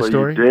ever tell you this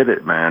story? You did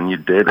it, man. You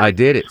did it. I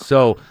did it.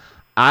 So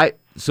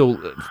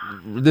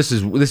this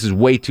is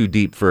way too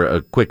deep for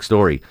a quick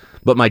story.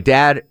 But my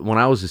dad, when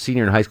I was a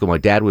senior in high school, my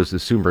dad was the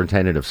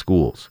superintendent of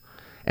schools,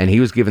 and he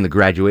was giving the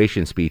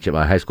graduation speech at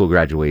my high school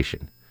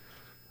graduation.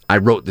 I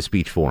wrote the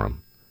speech for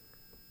him.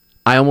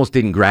 I almost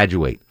didn't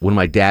graduate when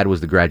my dad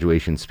was the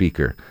graduation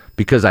speaker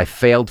because I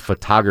failed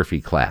photography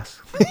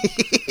class.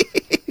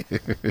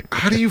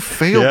 How do you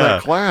fail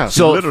that class?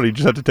 So you literally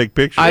just have to take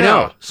pictures. I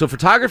know. So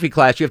photography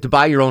class, you have to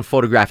buy your own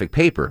photographic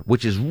paper,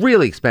 which is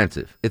really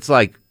expensive. It's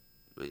like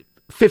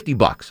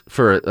 $50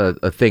 for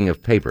a thing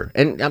of paper.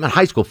 And I'm in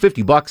high school.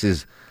 $50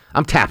 is,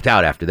 I'm tapped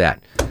out after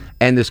that.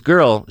 And this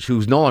girl, she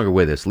was no longer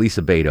with us,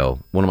 Lisa Beto,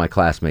 one of my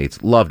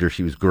classmates, loved her.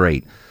 She was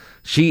great.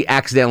 She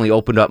accidentally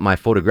opened up my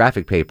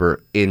photographic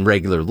paper in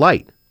regular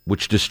light,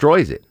 which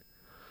destroys it,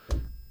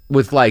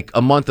 with like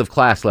a month of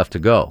class left to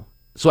go.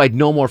 So I had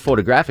no more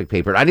photographic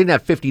paper. I didn't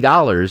have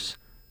 $50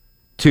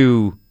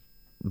 to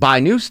buy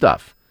new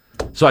stuff.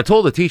 So I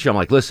told the teacher, I'm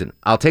like, listen,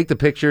 I'll take the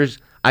pictures.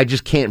 I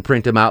just can't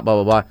print them out,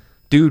 blah, blah, blah.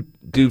 Dude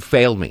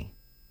failed me.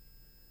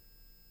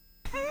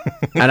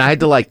 And I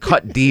had to like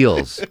cut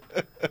deals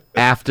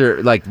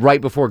after, like right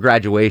before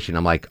graduation.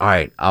 I'm like, all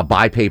right, I'll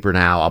buy paper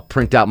now. I'll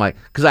print out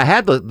because I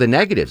had the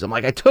negatives. I'm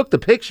like, I took the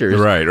pictures.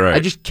 Right. I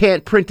just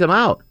can't print them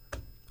out.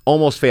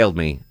 Almost failed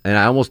me. And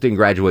I almost didn't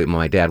graduate when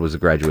my dad was a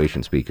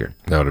graduation speaker.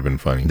 That would have been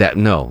funny.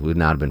 No, it would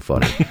not have been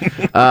funny.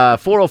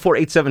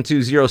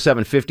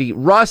 404-872-0750.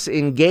 Russ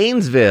in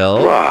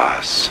Gainesville.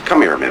 Russ,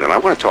 come here a minute. I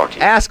want to talk to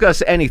you. Ask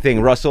us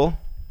anything, Russell.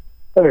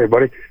 Hey,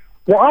 everybody.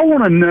 Well, I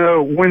want to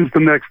know when's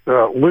the next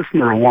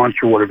listener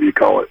lunch or whatever you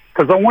call it,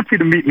 because I want you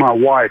to meet my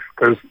wife,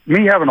 because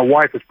me having a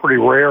wife is pretty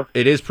rare.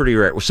 It is pretty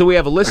rare. So we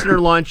have a listener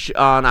lunch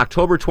on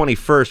October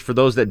 21st for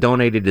those that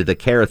donated to the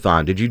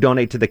Carathon. Did you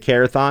donate to the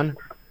Carathon?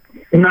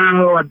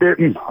 No, I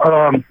didn't.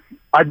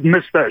 I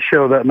missed that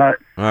show that night.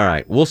 All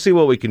right. We'll see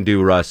what we can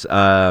do, Russ.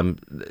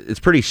 It's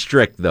pretty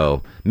strict,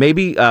 though.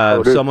 Maybe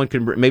someone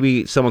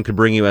could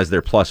bring you as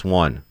their plus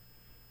one.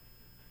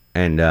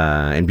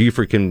 And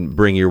Buford can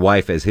bring your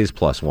wife as his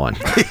plus one.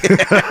 She's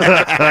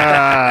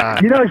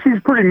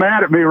pretty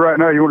mad at me right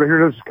now. You want to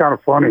hear this? It's kind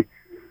of funny.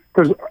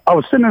 Because I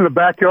was sitting in the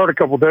backyard a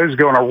couple of days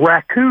ago, and a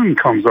raccoon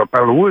comes up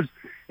out of the woods,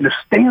 and it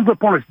stands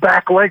up on its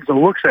back legs and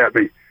looks at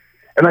me.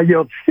 And I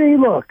yelled,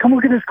 Sheila, come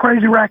look at this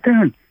crazy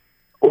raccoon.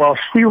 Well,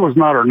 Sheila's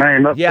not her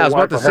name. That's I was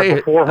about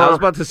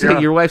to say,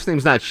 your wife's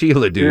name's not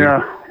Sheila, dude.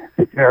 Yeah,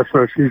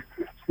 so she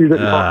didn't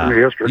talk to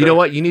me yesterday. You know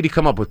what? You need to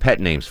come up with pet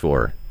names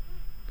for her.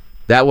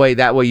 That way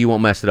you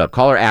won't mess it up.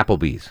 Call her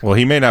Applebee's. Well,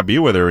 he may not be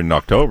with her in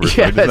October,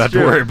 so he doesn't have to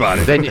worry about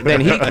it.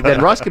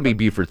 Then Russ can be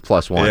Buford's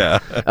plus one.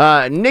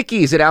 Yeah.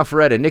 Nikki's at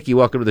Alpharetta. Nikki,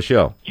 welcome to the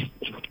show.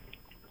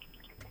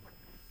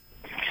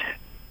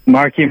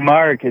 Marky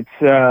Mark, it's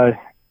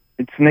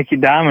Nicky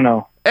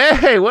Domino.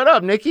 Hey, what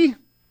up, Nikki?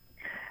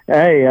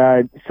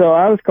 Hey, so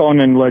I was calling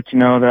in to let you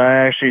know that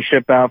I actually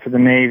ship out for the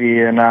Navy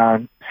in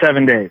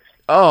 7 days.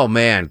 Oh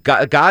man,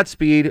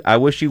 Godspeed. I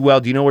wish you well.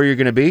 Do you know where you're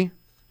going to be?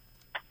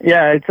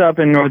 Yeah, it's up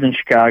in northern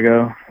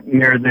Chicago,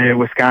 near the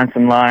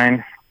Wisconsin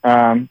line.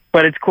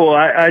 But it's cool.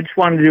 I just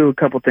wanted to do a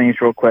couple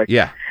things real quick.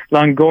 Yeah.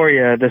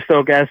 Longoria, the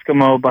Stoke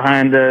Eskimo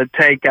behind the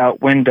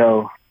takeout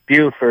window,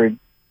 Buford,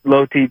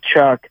 Low T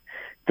Chuck,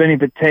 Vinny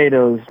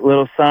Potatoes,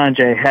 Little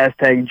Sanjay,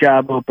 #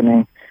 job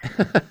opening.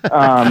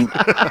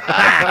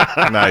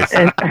 Nice.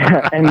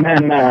 And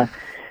then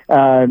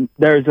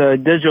there's a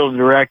digital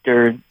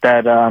director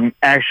that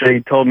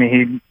actually told me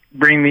he'd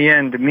bring me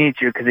in to meet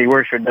you because he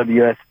works for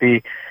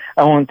WSB.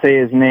 I won't say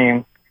his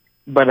name,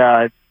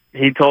 but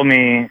he told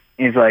me,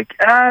 he's like,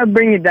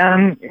 bring you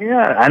down.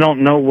 Yeah, I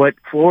don't know what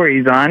floor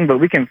he's on, but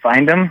we can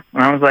find him.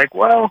 And I was like,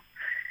 well,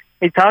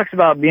 he talks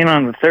about being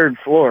on the 3rd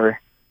floor,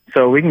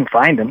 so we can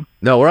find him.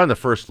 No, we're on the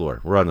 1st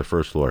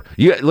floor.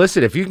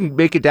 Listen, if you can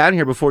make it down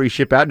here before you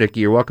ship out, Nikki,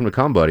 you're welcome to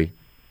come, buddy.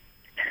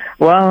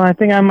 Well, I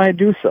think I might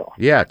do so.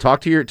 Yeah, talk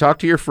to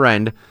your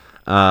friend.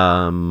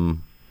 Yeah.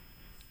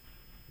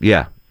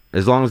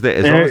 As long as they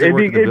work in the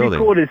building. It'd be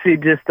cool to see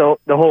just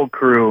the whole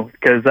crew,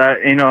 because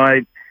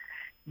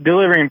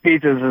delivering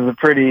pizzas is a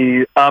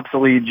pretty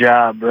obsolete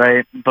job,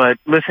 right? But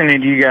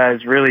listening to you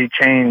guys really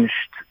changed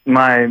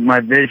my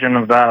vision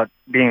about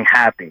being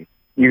happy.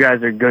 You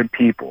guys are good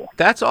people.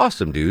 That's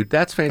awesome, dude.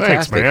 That's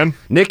fantastic. Thanks, man.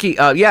 Nikki,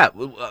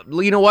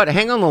 you know what?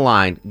 Hang on the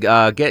line.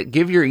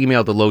 Give your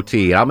email to Low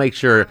T, and I'll make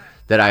sure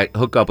that I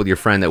hook up with your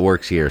friend that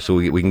works here so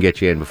we can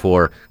get you in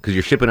before, because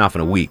you're shipping off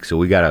in a week, so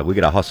we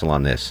gotta hustle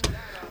on this.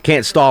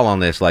 Can't stall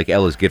on this like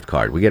Ella's gift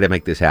card. We got to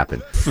make this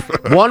happen.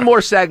 One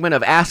more segment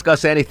of Ask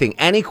Us Anything.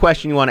 Any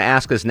question you want to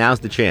ask us,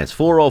 now's the chance.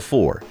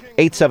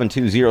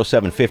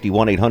 404-872-0750,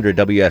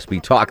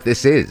 1-800-WSB-TALK.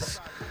 This is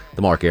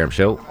The Mark Arum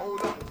Show.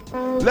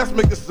 Let's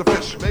make this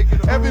official.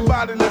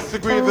 Everybody, let's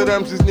agree that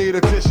MCs need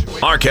a tissue.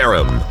 Mark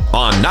Aram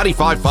on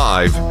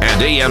 95.5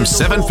 and AM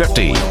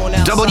 750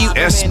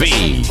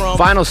 WSB.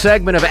 Final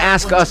segment of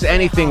Ask Us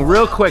Anything.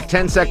 Real quick,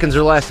 10 seconds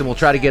or less, and we'll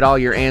try to get all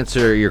your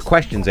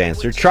questions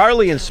answered.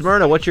 Charlie in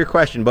Smyrna, what's your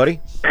question,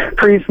 buddy?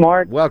 Pretty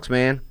smart. Welks,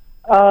 man.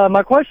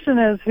 My question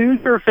is,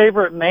 who's your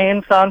favorite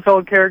main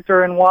Seinfeld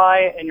character and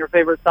why, and your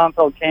favorite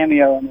Seinfeld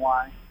cameo and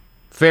why?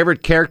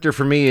 Favorite character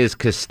for me is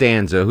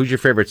Costanza. Who's your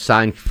favorite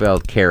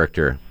Seinfeld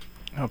character?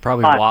 Oh,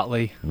 probably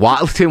Watley.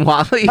 Tim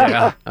Watley?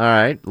 Yeah. All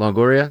right.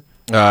 Longoria?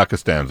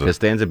 Costanza.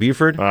 Costanza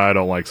Buford? I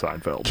don't like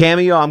Seinfeld.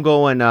 Cameo, I'm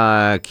going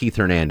Keith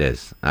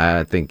Hernandez.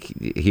 I think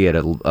he had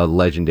a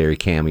legendary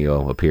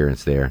cameo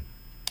appearance there.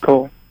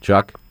 Cool.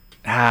 Chuck?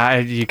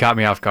 You caught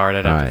me off guard.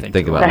 I'd have to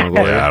think about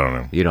Longoria. Yeah, I don't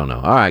know. You don't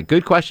know. All right.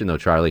 Good question, though,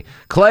 Charlie.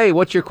 Clay,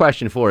 what's your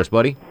question for us,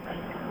 buddy?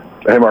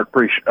 Hey, Mark,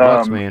 appreciate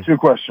man. 2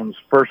 questions.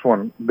 First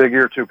one, Big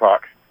Ear,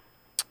 Tupac.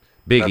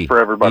 Biggie. That's for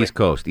everybody. East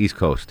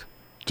Coast.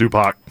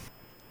 Tupac.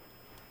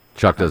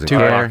 Chuck doesn't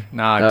Tupac. care.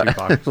 Nah,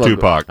 Tupac.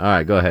 Tupac. All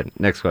right, go ahead.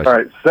 Next question. All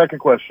right, second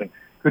question.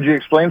 Could you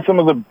explain some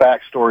of the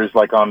backstories,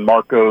 like on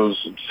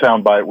Marco's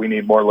soundbite, We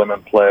Need More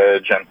Lemon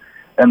Pledge,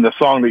 and the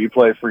song that you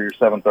play for your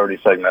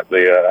 7:30 segment,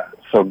 the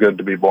So Good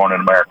to Be Born in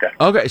America?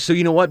 Okay, so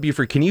you know what,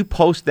 Buford? Can you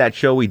post that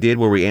show we did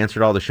where we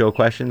answered all the show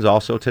questions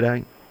also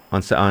today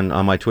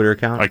on my Twitter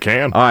account? I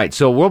can. All right,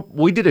 so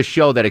we did a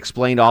show that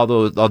explained all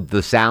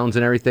the sounds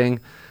and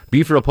everything.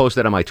 Buford will post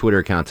that on my Twitter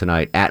account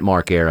tonight, at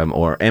Mark Aram,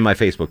 and my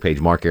Facebook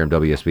page, Mark Aram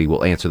WSB.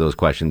 We'll answer those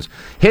questions.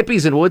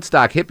 Hippies in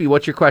Woodstock. Hippie,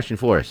 what's your question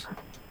for us?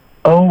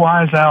 Oh,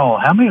 Wise Owl,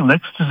 how many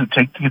licks does it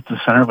take to get to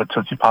the center of a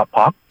Tootsie Pop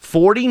Pop?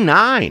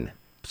 49.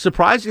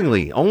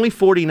 Surprisingly, only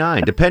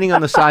 49, depending on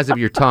the size of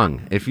your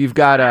tongue. If you've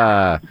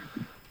got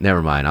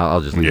never mind,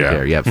 I'll just leave it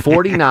there. Yeah,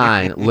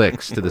 49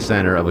 licks to the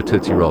center of a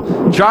Tootsie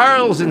Roll.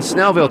 Charles in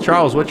Snellville.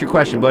 Charles, what's your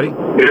question, buddy?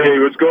 Hey,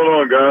 what's going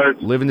on, guys?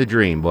 Living the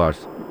dream,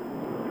 boss.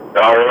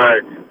 All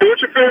right.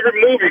 What's your favorite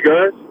movie,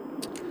 guys?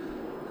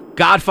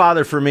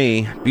 Godfather for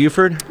me.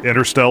 Buford?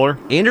 Interstellar.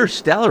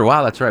 Interstellar.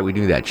 Wow, that's right. We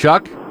do that.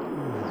 Chuck? Big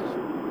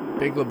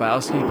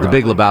Lebowski. Probably. The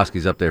Big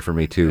Lebowski's up there for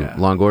me, too. Yeah.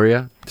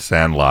 Longoria?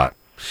 Sandlot.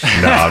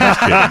 No, I'm just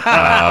kidding.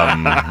 La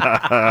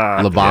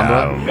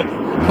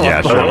Bamba?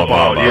 Yeah, sure, La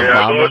Bamba. Yeah,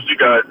 I know what you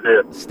guys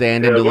did.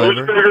 Stand and Deliver. What's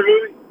your favorite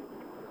movie?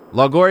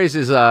 Longoria's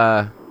is,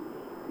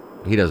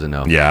 he doesn't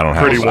know. Yeah, I don't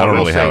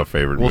really have a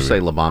favorite movie. We'll say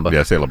La Bamba.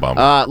 Yeah, say La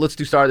Bamba. Let's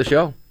do Star of the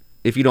Show,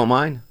 if you don't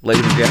mind.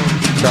 Ladies and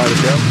gentlemen, Star of the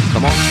Show.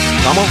 Come on.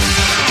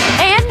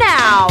 And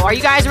now, are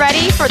you guys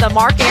ready for the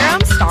Mark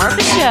Aram Star of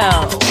the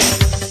Show?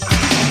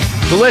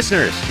 The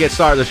listeners get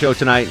Star of the Show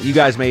tonight. You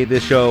guys made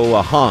this show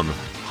hum.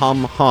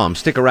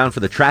 Stick around for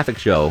the traffic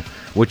show,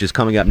 which is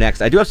coming up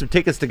next. I do have some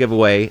tickets to give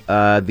away.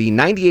 The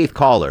 98th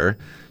caller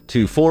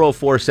to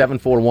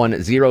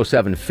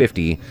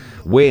 404-741-0750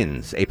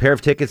 wins a pair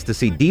of tickets to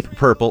see Deep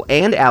Purple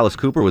and Alice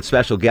Cooper with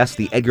special guests,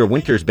 the Edgar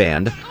Winters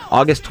Band,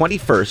 August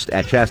 21st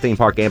at Chastain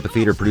Park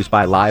Amphitheater, produced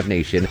by Live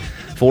Nation.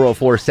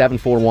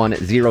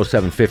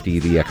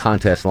 404-741-0750, the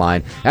contest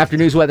line. After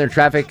news, weather, and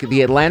traffic,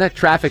 the Atlanta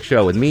Traffic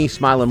Show with me,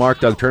 Smiling Mark,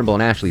 Doug Turnbull,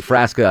 and Ashley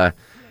Frasca.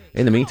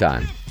 In the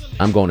meantime,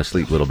 I'm going to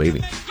sleep, little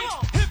baby.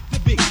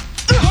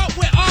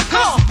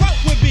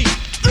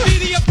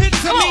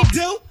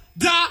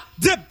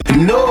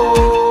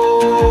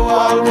 No,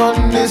 I'll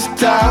run this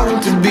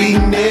town to be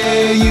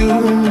near you.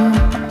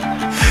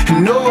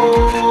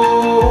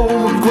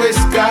 No gray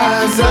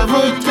skies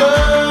ever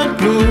turn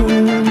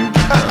blue.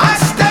 I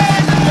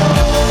stand alone.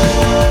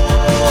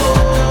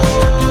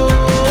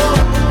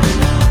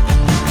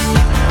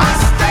 I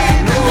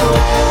stand alone.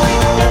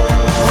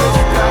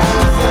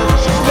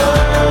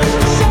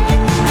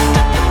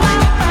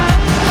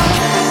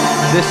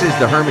 This is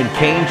the Herman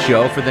Cain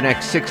Show for the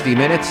next 60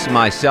 minutes.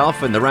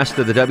 Myself and the rest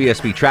of the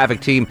WSB traffic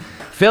team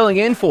filling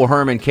in for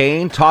Herman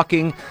Cain,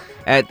 talking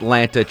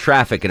Atlanta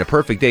traffic. And a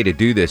perfect day to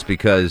do this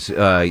because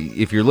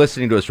if you're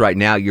listening to us right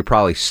now, you're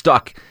probably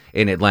stuck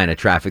in Atlanta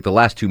traffic. The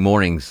last 2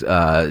 mornings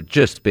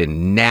just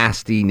been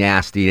nasty. And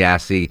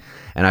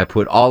I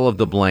put all of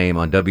the blame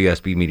on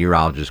WSB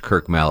meteorologist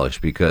Kirk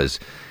Mellish because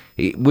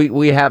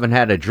we haven't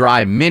had a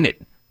dry minute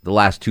the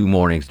last 2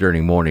 mornings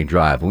during morning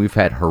drive. And we've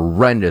had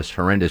horrendous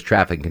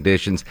traffic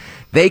conditions.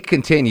 They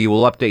continue.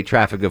 We'll update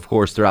traffic, of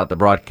course, throughout the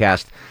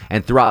broadcast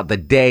and throughout the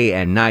day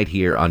and night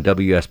here on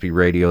WSB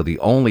Radio, the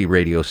only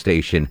radio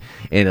station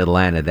in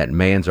Atlanta that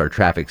mans our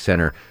traffic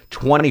center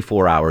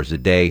 24 hours a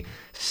day,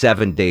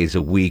 7 days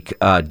a week.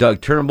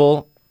 Doug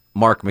Turnbull,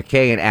 Mark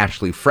McKay, and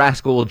Ashley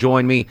Frasca will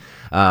join me.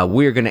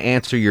 We're going to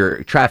answer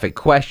your traffic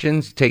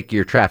questions, take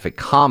your traffic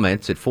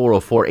comments at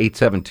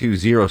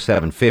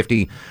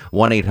 404-872-0750,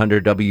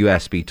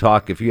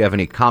 1-800-WSB-TALK. If you have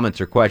any comments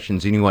or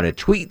questions and you want to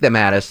tweet them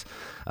at us,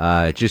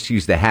 just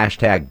use the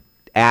hashtag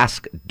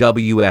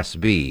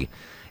AskWSB,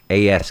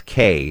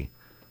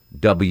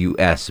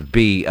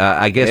 ASKWSB.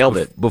 I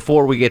guess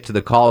before we get to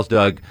the calls,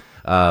 Doug,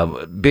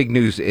 big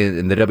news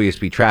in the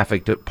WSB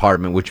traffic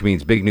department, which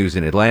means big news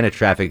in Atlanta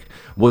traffic,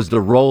 was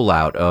the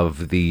rollout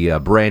of the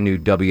brand new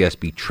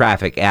WSB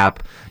traffic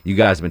app. You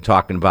guys have been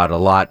talking about a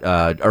lot.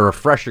 A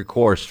refresher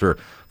course for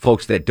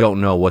folks that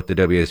don't know what the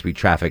WSB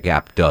traffic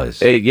app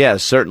does.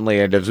 Yes, certainly.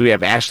 And as we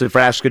have Ashley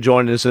Frasca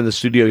joining us in the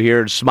studio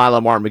here,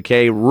 Smiling Martin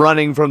McKay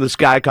running from the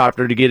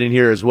Skycopter to get in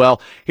here as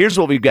well. Here's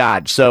what we've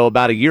got. So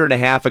about a year and a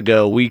half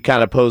ago, we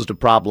kind of posed a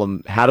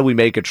problem. How do we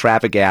make a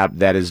traffic app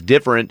that is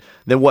different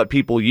than what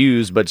people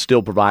use but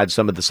still provides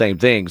some of the same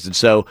things? And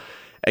so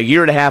a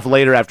year and a half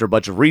later, after a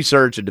bunch of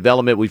research and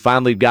development, we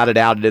finally got it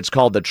out, and it's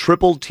called the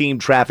Triple Team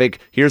Traffic,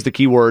 here's the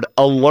keyword,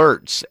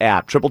 Alerts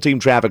app, Triple Team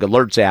Traffic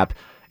Alerts app.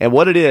 And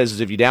what it is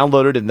if you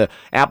download it in the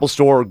Apple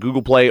Store or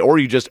Google Play, or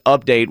you just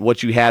update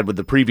what you had with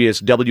the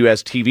previous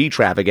WSTV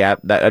traffic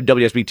app, that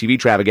WSB TV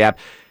traffic app,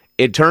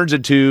 it turns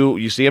into,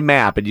 you see a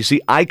map and you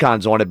see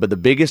icons on it, but the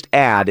biggest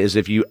ad is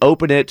if you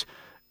open it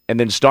and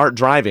then start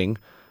driving,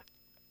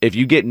 if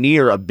you get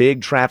near a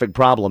big traffic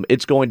problem,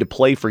 it's going to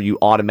play for you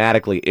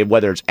automatically.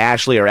 Whether it's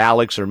Ashley or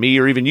Alex or me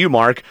or even you,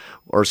 Mark,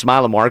 or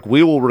Smiling Mark,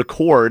 we will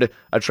record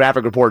a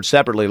traffic report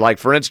separately. Like,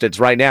 for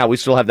instance, right now, we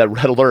still have that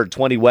red alert,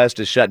 20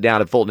 West is shut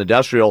down at Fulton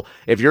Industrial.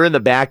 If you're in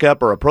the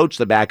backup or approach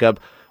the backup,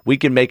 we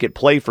can make it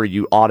play for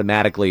you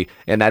automatically,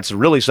 and that's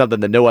really something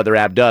that no other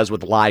app does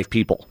with live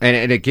people.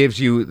 And it gives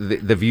you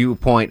the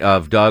viewpoint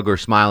of Doug or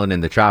Smiling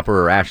in the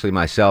chopper, or Ashley,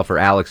 myself, or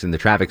Alex in the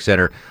traffic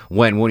center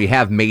when you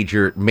have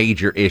major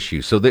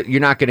issues. So that you're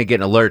not going to get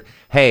an alert,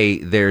 hey,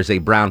 there's a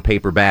brown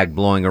paper bag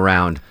blowing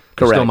around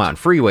the Stone Mountain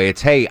Freeway.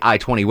 It's, hey,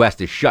 I-20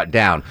 West is shut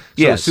down.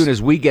 So as soon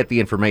as we get the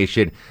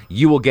information,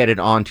 you will get it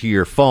onto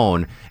your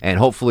phone, and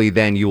hopefully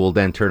then you will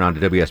then turn on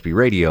to WSB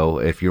Radio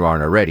if you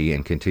aren't already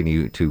and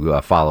continue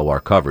to follow our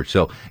coverage.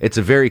 So it's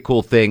a very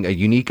cool thing, a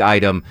unique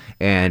item,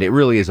 and it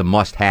really is a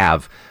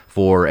must-have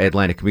for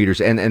Atlanta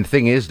commuters. And the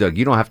thing is, Doug,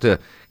 you don't have to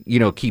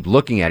keep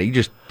looking at it. You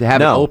just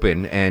have it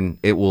open, and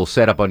it will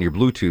set up on your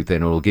Bluetooth,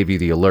 and it will give you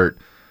the alert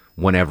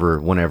whenever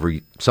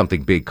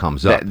something big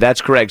comes up. That's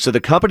correct. So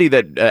the company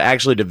that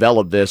actually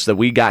developed this, that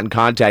we got in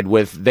contact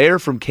with, they're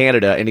from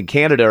Canada, and in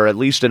Canada, or at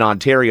least in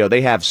Ontario,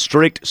 they have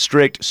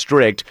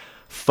strict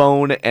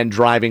phone and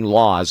driving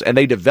laws, and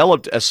they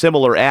developed a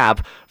similar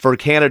app for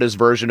Canada's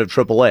version of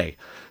AAA.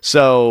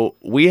 So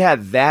we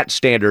had that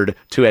standard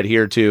to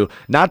adhere to.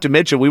 Not to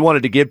mention, we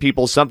wanted to give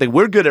people something.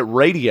 We're good at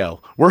radio.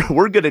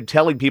 We're good at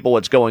telling people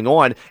what's going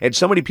on, and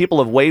so many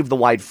people have waved the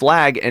white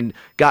flag and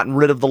gotten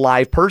rid of the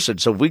live person.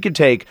 So if we could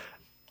take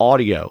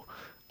audio,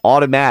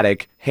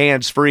 automatic,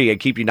 hands-free, and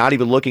keep you not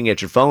even looking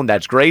at your phone,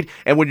 that's great.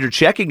 And when you're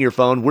checking your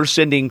phone, we're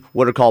sending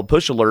what are called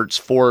push alerts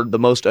for the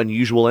most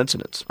unusual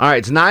incidents. All right,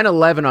 it's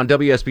 9:11 on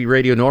WSB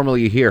Radio.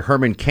 Normally you hear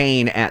Herman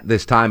Cain at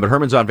this time, but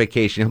Herman's on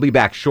vacation. He'll be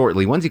back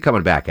shortly. When's he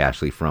coming back,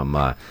 Ashley, from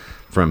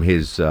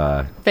his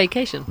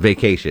vacation?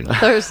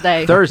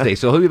 Thursday.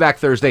 So he'll be back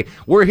Thursday.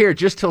 We're here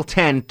just till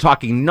 10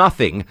 talking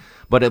nothing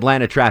but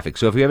Atlanta traffic.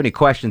 So if you have any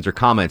questions or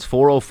comments,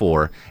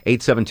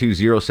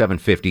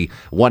 404-872-0750,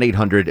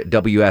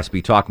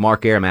 1-800-WSB Talk.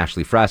 Mark Aram,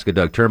 Ashley Frasca,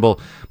 Doug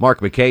Turnbull. Mark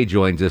McKay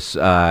joins us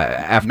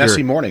after...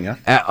 Messy morning,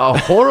 huh?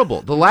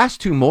 Horrible. The last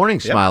two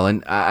mornings,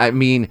 Smiling, I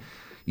mean,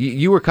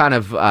 you were kind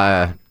of,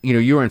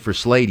 you were in for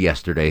Slade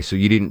yesterday, so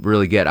you didn't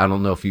really get, I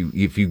don't know if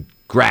you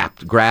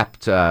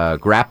grasped? Yeah,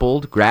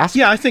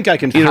 I think I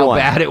can. How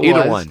bad it was.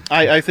 Either one.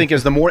 I think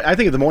as the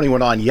morning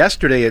went on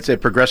yesterday, it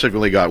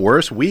progressively got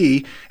worse.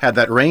 We had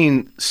that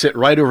rain sit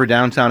right over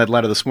downtown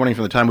Atlanta this morning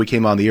from the time we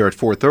came on the air at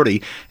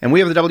 4:30, and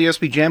we have the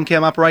WSB Jam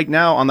Cam up right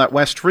now on that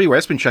West Freeway.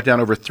 It's been shut down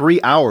over 3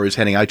 hours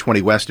heading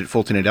I-20 West at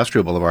Fulton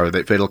Industrial Boulevard with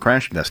that fatal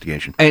crash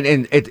investigation. And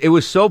it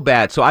was so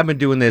bad. So I've been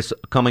doing this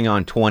coming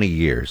on 20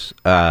 years.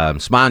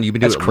 Smiling, you've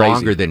been doing it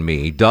longer than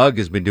me. Doug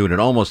has been doing it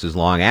almost as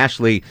long.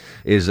 Ashley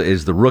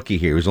is the rookie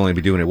here, who's only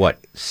been doing it,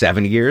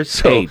 7 years?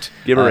 So, 8.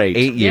 Give her 8.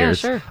 8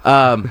 years. Yeah,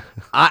 sure.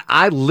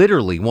 I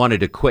literally wanted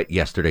to quit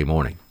yesterday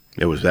morning.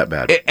 It was that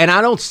bad. And I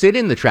don't sit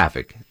in the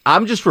traffic.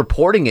 I'm just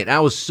reporting it. And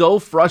I was so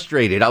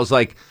frustrated. I was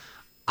like,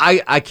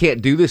 I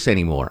can't do this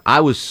anymore.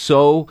 I was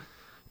so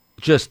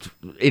just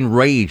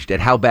enraged at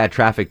how bad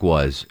traffic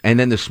was. And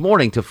then this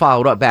morning, to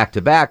follow it up back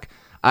to back,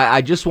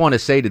 I just want to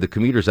say to the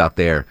commuters out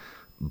there,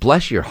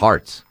 bless your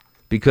hearts.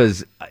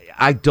 Because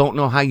I don't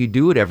know how you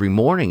do it every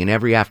morning and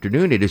every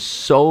afternoon. It is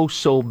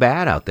so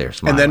bad out there,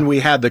 Smiling. And then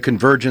we had the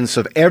convergence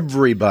of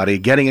everybody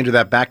getting into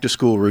that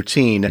back-to-school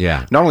routine,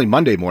 not only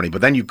Monday morning, but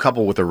then you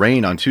couple with the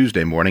rain on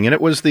Tuesday morning. And it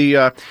was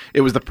the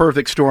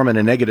perfect storm in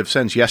a negative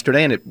sense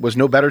yesterday, and it was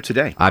no better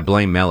today. I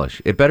blame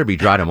Mellish. It better be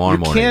dry tomorrow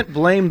morning. You can't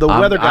blame the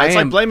weather guy. It's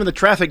like blaming the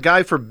traffic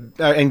guy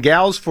and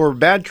gals for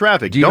bad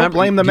traffic. Don't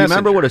blame the messenger. Do you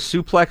remember what a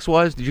suplex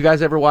was? Did you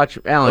guys ever watch?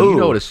 Alan, you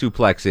know what a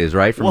suplex is,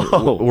 right? From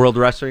World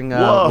Wrestling.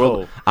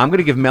 Whoa. I'm going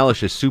to give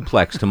Mellish a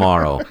suplex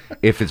tomorrow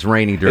if it's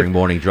raining during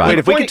morning drive. Wait,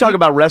 if we can talk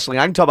about wrestling,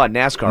 I can talk about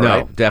NASCAR,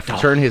 right? No,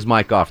 definitely. Turn his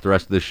mic off the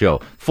rest of the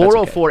show.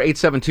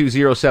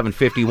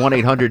 404-872-0750,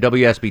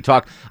 1-800-WSB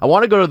Talk. I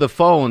want to go to the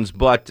phones,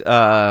 but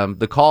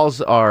the calls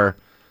are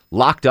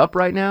locked up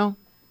right now.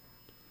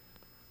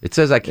 It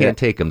says I can't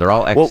take them. They're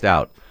all X'd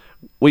out.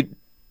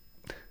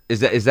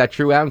 Is that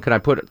true, Alan? Can I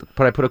put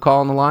a call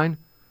on the line?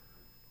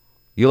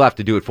 You'll have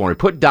to do it for me.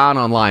 Put Don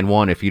on line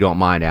 1 if you don't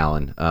mind,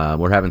 Alan.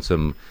 We're having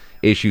some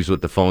issues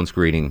with the phone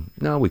screening.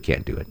 No, we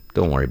can't do it.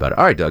 Don't worry about it.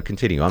 All right, Doug,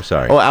 continue. I'm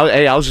sorry. Oh,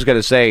 I was just going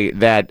to say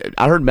that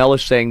I heard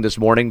Mellish saying this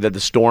morning that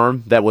the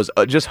storm that was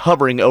just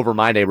hovering over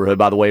my neighborhood,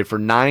 by the way, it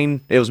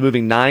was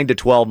moving 9 to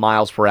 12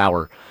 miles per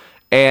hour.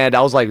 And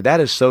I was like, that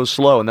is so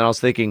slow. And then I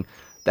was thinking,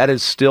 that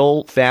is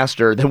still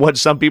faster than what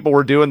some people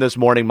were doing this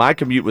morning. My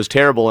commute was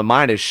terrible, and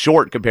mine is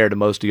short compared to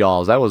most of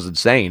y'all's. That was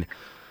insane.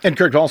 And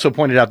Kirk also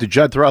pointed out to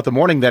Judd throughout the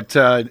morning that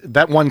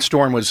that one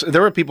storm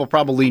there were people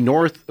probably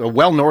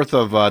well north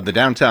of the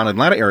downtown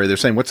Atlanta area. They're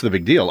saying, what's the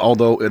big deal?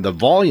 Although the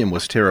volume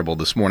was terrible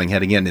this morning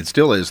heading in. It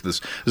still is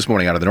this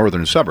morning out of the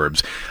northern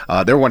suburbs.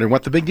 They're wondering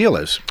what the big deal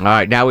is. All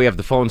right, now we have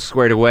the phone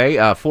squared away.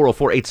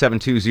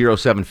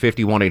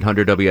 404-872-0750,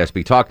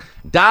 1-800-WSB Talk.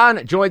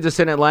 Don joins us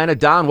in Atlanta.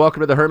 Don, welcome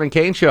to the Herman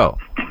Cain Show.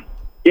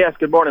 Yes,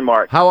 good morning,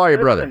 Mark. How are you,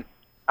 brother?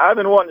 I've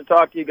been wanting to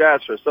talk to you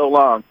guys for so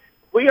long.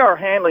 We are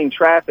handling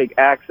traffic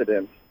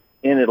accidents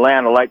in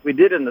Atlanta like we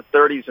did in the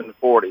 30s and the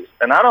 40s.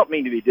 And I don't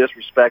mean to be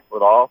disrespectful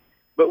at all,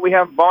 but we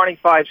have Barney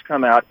Fifes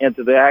come out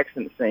into the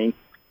accident scene,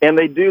 and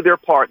they do their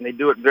part, and they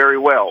do it very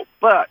well.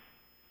 But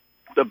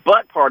the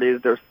part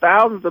is there's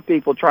thousands of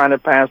people trying to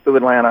pass through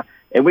Atlanta,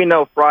 and we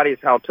know Fridays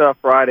how tough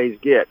Fridays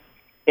get.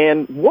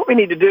 And what we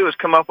need to do is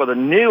come up with a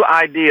new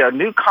idea,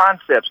 new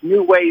concepts,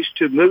 new ways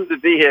to move the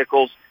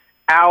vehicles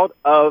out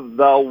of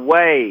the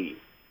way.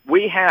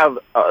 We have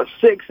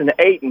 6 and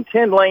 8 and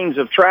 10 lanes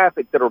of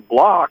traffic that are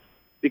blocked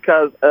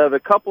because of a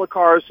couple of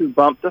cars who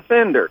bumped the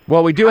fender.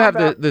 Well, we do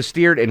have the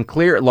steered and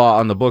clear law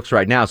on the books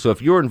right now. So if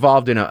you're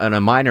involved in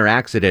a minor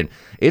accident,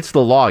 it's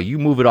the law. You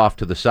move it off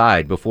to the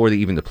side before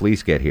even the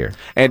police get here.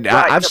 And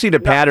I've seen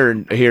a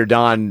pattern here,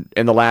 Don,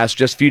 in the last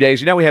just few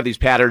days. You know, we have these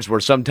patterns where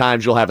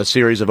sometimes you'll have a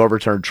series of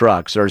overturned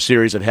trucks or a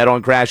series of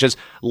head-on crashes.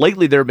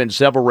 Lately, there have been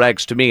several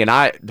wrecks to me, and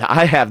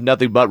I have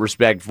nothing but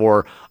respect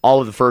for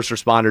all of the first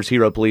responders,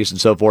 hero police, and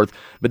so forth.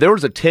 But there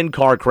was a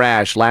 10-car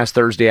crash last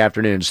Thursday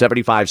afternoon,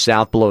 75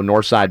 South below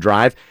Northside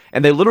Drive,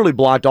 and they literally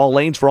blocked all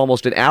lanes for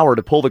almost an hour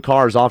to pull the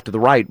cars off to the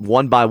right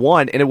one by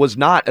one, and it was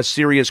not a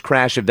serious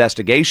crash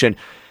investigation.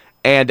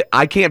 And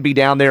I can't be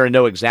down there and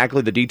know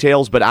exactly the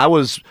details, but I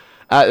was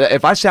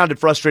if I sounded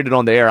frustrated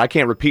on the air, I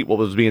can't repeat what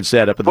was being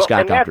said up at the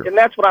Skycopter. And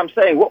that's what I'm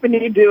saying. What we need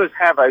to do is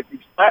have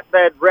these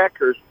flatbed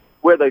wreckers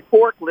with a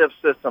forklift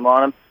system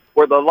on them,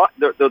 where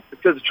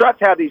because the trucks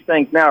have these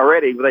things now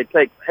already, where they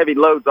take heavy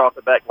loads off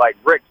the back like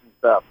bricks and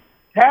stuff.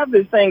 Have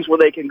these things where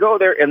they can go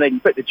there and they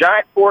can put the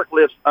giant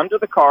forklifts under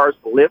the cars,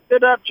 lift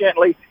it up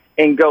gently,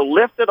 and go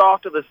lift it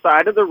off to the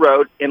side of the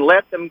road and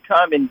let them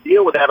come and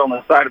deal with that on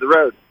the side of the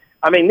road.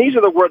 I mean, these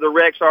are where the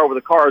wrecks are, where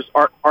the cars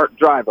aren't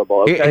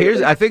drivable.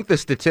 Okay? I think the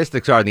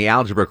statistics are in the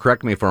algebra.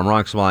 Correct me if I'm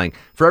wrong, Smalling.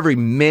 For every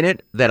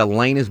minute that a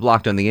lane is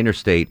blocked on the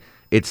interstate,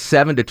 it's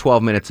 7 to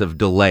 12 minutes of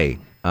delay.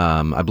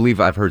 I believe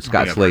I've heard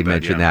Scott Slade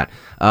mention that.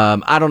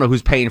 I don't know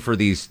who's paying for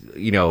these,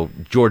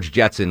 George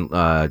Jetson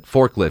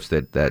forklifts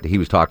that he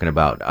was talking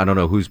about. I don't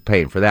know who's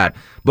paying for that.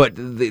 But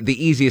the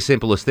easiest,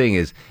 simplest thing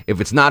is, if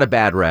it's not a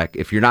bad wreck,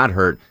 if you're not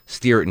hurt,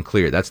 steer it and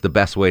clear. That's the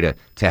best way to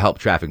help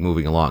traffic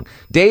moving along.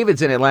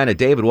 David's in Atlanta.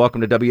 David,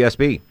 welcome to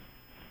WSB.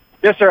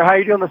 Yes, sir. How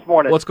you doing this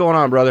morning? What's going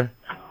on, brother?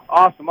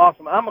 Awesome.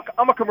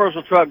 I'm a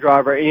commercial truck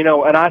driver,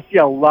 and I see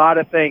a lot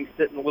of things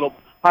sitting a little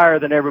higher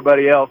than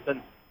everybody else.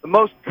 And the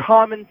most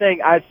common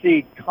thing I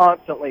see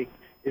constantly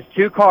is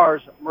 2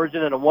 cars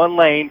merging into one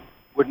lane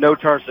with no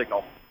turn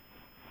signal.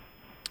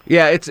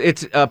 Yeah,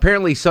 it's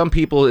apparently some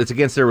people, it's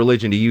against their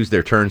religion to use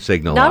their turn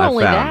signal. Not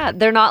only that,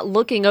 they're not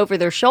looking over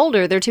their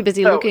shoulder. They're too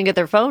busy looking at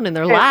their phone in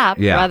their lap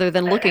rather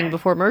than looking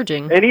before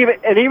merging. And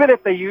even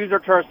if they use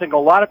their turn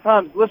signal, a lot of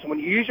times, listen, when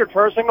you use your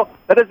turn signal,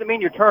 that doesn't mean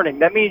you're turning.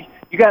 That means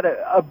you got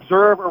to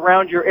observe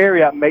around your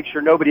area and make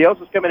sure nobody else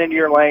is coming into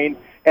your lane,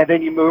 and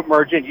then you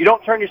merge in. You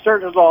don't turn your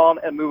signals on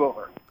and move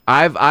over.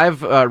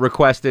 I've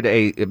requested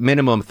a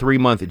minimum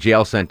 3-month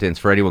jail sentence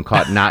for anyone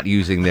caught not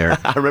using their.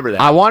 I remember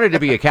that. I wanted to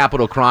be a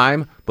capital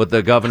crime, but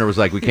the governor was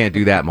like, "We can't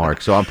do that,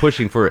 Mark." So I'm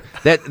pushing for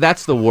that.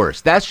 That's the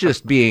worst. That's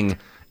just being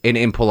an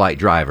impolite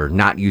driver,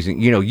 not using.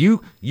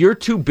 You're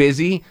too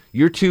busy.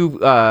 You're too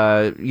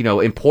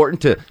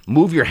important to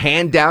move your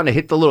hand down to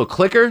hit the little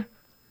clicker.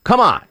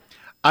 Come on.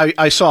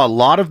 I saw a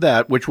lot of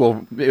that, which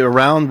will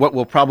around what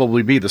will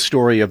probably be the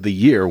story of the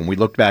year when we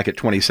look back at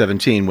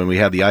 2017 when we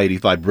had the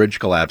I-85 bridge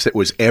collapse. It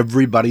was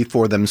everybody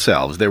for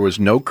themselves. There was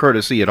no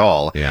courtesy at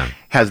all. Yeah.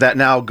 Has that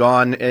now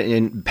gone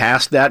in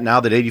past that? Now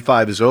that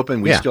 85 is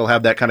open, we still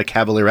have that kind of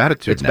cavalier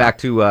attitude. It's back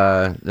to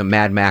the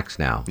Mad Max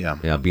now.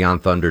 Yeah,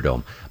 beyond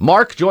Thunderdome.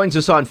 Mark joins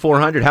us on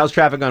 400. How's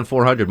traffic on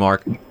 400,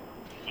 Mark?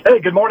 Hey,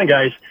 good morning,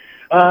 guys.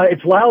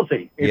 It's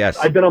lousy. Yes.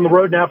 I've been on the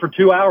road now for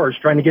 2 hours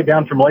trying to get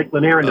down from Lake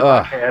Lanier into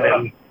Buckhead,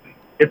 and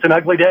it's an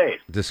ugly day.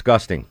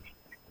 Disgusting.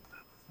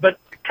 But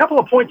a couple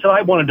of points that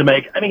I wanted to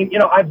make. I mean,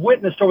 I've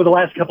witnessed over the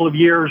last couple of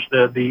years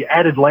the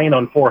added lane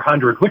on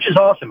 400, which is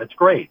awesome. It's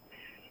great.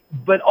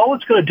 But all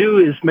it's going to do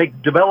is make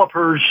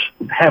developers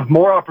have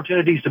more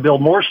opportunities to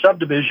build more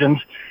subdivisions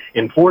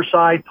in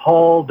Forsyth,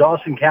 Hall,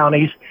 Dawson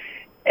counties.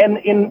 And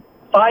in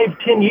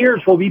 5-10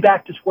 years, we'll be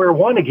back to square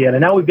one again.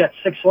 And now we've got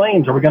 6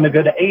 lanes. Are we going to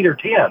go to 8 or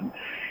 10?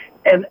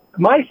 And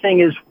my thing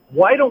is,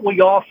 why don't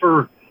we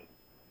offer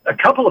a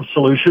couple of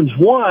solutions?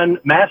 One,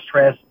 mass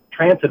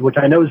transit, which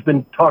I know has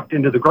been talked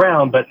into the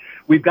ground, but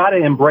we've got to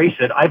embrace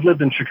it. I've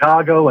lived in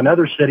Chicago and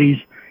other cities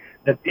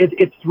that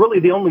it's really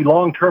the only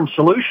long-term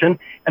solution.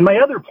 And my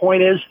other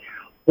point is,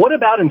 what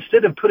about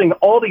instead of putting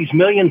all these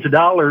millions of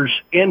dollars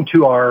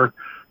into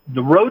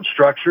the road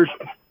structures,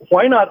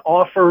 why not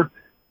offer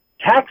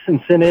tax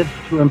incentives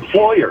to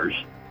employers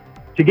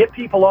to get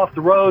people off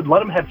the road, let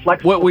them have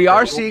flexible... Well, we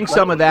are seeing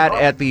some of that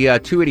at the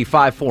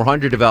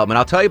 285-400 development.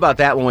 I'll tell you about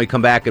that when we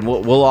come back, and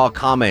we'll all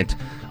comment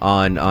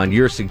on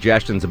your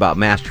suggestions about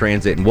mass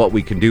transit and what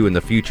we can do in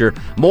the future.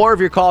 More of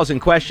your calls and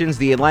questions.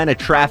 The Atlanta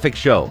Traffic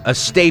Show, a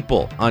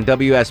staple on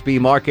WSB.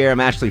 Mark Arum,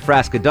 Ashley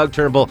Frasca, Doug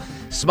Turnbull,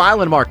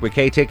 Smiling Mark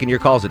McKay, taking your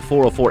calls at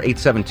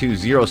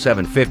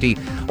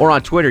 404-872-0750, or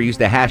on Twitter, use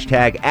the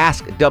hashtag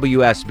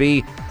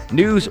AskWSB.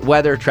 News,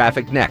 weather,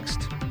 traffic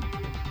next.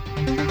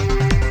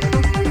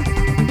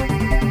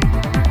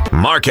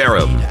 Mark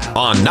Arum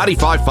on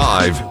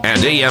 95.5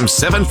 and AM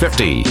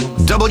 750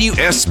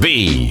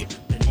 WSB.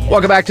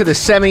 Welcome back to the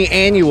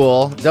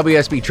semi-annual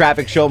WSB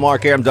Traffic Show.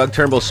 Mark Arum, Doug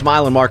Turnbull,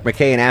 Smiling Mark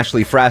McKay, and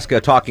Ashley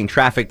Frasca talking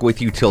traffic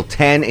with you till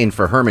 10 in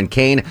for Herman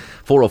Cain.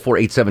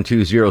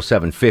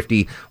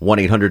 404-872-0750,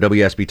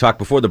 1-800-WSB. Talk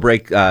before the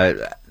break.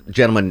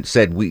 Gentleman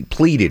said we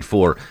pleaded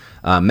for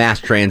mass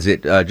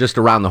transit just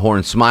around the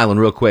horn. Smiling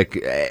real quick.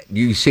 Do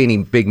you see any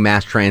big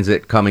mass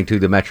transit coming to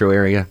the metro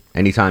area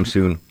anytime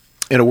soon?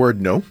 In a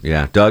word, no.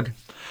 Yeah. Doug?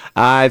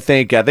 I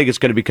think it's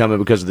going to be coming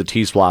because of the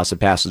T-Splosh that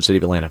passed in the city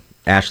of Atlanta.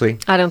 Ashley?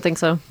 I don't think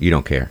so. You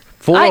don't care.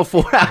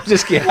 404. I'm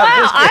just kidding. Wow,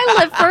 I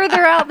live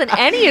further out than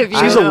any of you.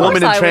 She's a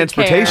woman in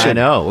transportation. I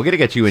know. We're going to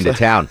get you into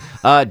town.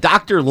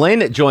 Dr.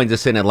 Lynn joins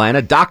us in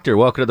Atlanta. Doctor,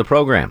 welcome to the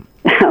program.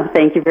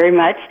 Thank you very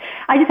much.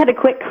 I just had a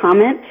quick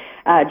comment.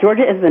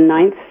 Georgia is the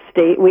 9th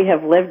state we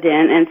have lived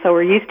in, and so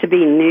we're used to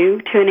being new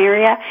to an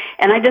area.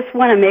 And I just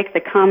want to make the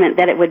comment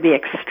that it would be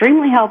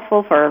extremely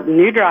helpful for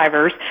new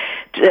drivers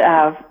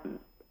to,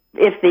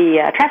 if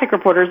the traffic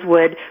reporters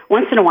would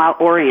once in a while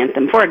orient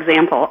them. For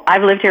example,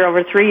 I've lived here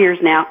over 3 years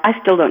now. I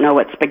still don't know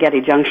what Spaghetti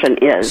Junction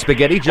is.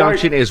 Spaghetti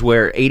Junction is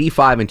where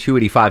 85 and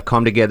 285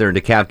 come together in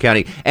DeKalb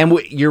County. And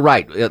you're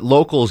right.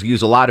 Locals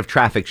use a lot of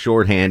traffic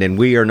shorthand, and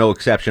we are no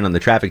exception on the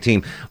traffic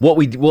team. What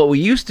we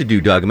used to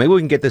do, Doug, and maybe we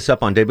can get this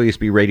up on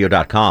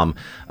WSBradio.com,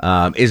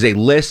 is a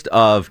list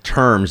of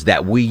terms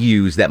that we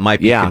use that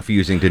might be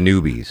confusing to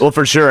newbies. Well,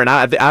 for sure. And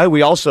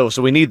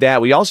we need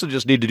that. We also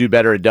just need to do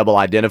better at double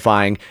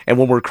identifying. And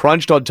when we're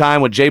crunched on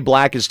time, when Jay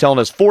Black is telling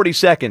us 40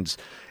 seconds,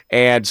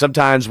 and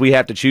sometimes we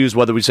have to choose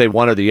whether we say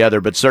one or the other,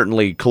 but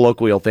certainly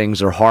colloquial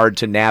things are hard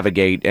to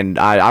navigate, and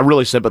I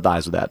really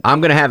sympathize with that. I'm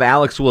going to have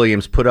Alex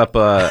Williams put up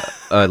a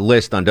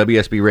list on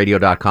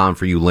WSBradio.com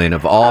for you, Lynn,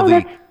 of all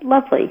that's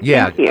lovely.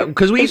 Yeah,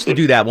 because we used to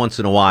do that once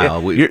in a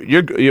while. Yeah,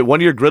 you're one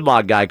of your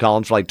gridlock guy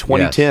columns for like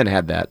 2010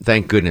 had that.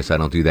 Thank goodness I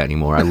don't do that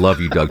anymore. I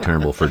love you, Doug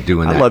Turnbull, for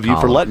doing that. I love you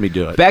for letting me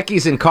do it.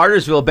 Becky's in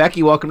Cartersville.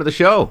 Becky, welcome to the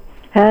show.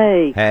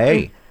 Hey.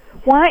 Hey.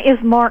 Why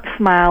is Mark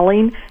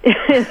smiling?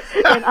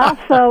 And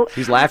also...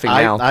 He's laughing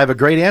now. I have a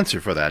great answer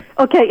for that.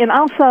 Okay, and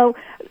also,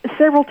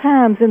 several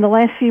times in the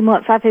last few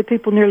months, I've had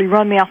people nearly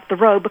run me off the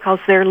road because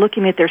they're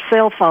looking at their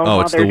cell phone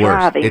while they're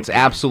driving. It's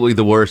absolutely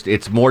the worst.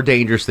 It's more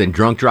dangerous than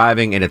drunk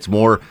driving, and it's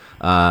more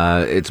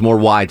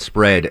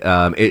widespread,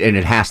 and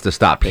it has to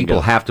stop.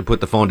 People have to put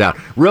the phone down.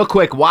 Real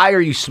quick, why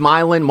are you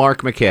smiling,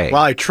 Mark McKay?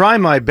 Well, I try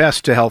my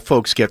best to help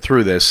folks get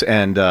through this,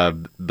 and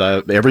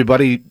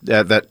everybody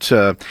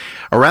that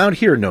around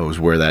here knows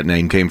where that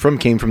name came from.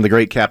 Came from the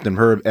great Captain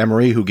Herb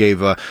Emery, who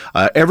gave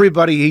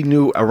everybody he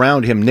knew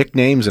around him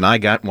nicknames, and I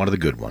got one of the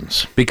good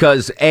ones.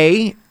 Because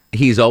A,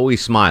 he's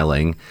always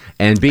smiling,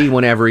 and B,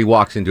 whenever he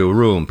walks into a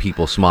room,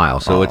 people smile.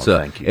 So it's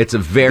a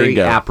very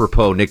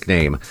apropos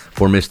nickname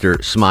for Mr.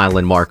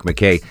 Smilin' Mark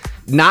McKay.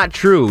 Not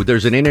true.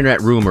 There's an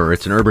internet rumor,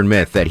 it's an urban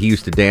myth, that he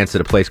used to dance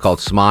at a place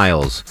called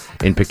Smiles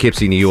in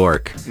Poughkeepsie, New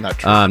York. Not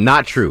true.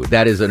 Not true.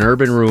 That is an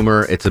urban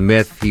rumor. It's a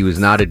myth. He was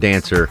not a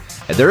dancer.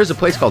 There is a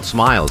place called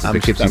Smiles in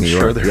Poughkeepsie, New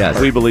York. Yes.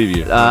 We believe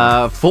you.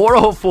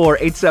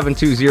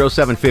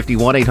 404-872-0750,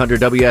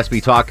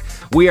 1-800-WSB Talk.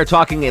 We are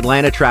talking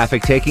Atlanta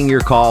traffic, taking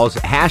your calls.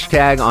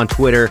 Hashtag on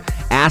Twitter,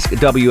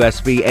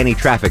 AskWSB. Any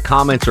traffic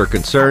comments or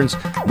concerns.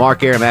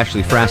 Mark Arum,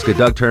 Ashley Frasca,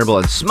 Doug Turnbull,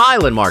 and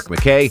Smilin' Mark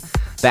McKay.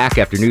 Back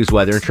after news,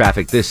 weather, and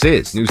traffic. This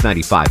is News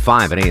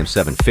 95.5 and AM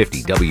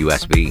 750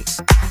 WSB.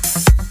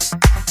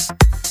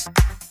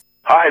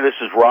 Hi, this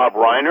is Rob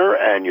Reiner,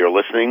 and you're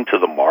listening to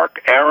The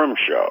Mark Arum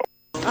Show.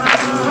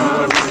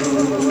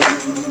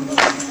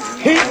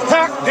 He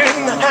packed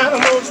in the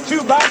animals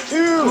 2 by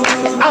 2,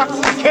 ox,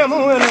 a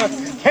camel, and a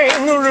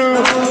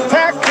kangaroo.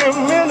 Packed him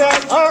in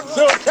that ox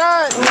so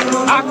tight,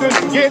 I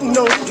couldn't get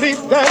no sleep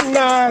that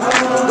night.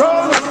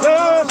 Roll the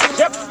sun,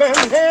 Shep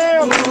and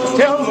Ham,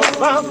 tell them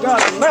about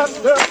that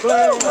master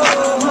plan.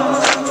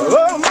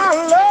 Oh, my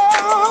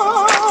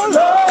Lord, Lord,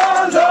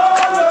 Lord,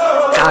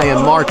 Lord. I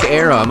am Mark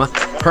Arum.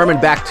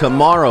 Herman back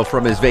tomorrow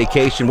from his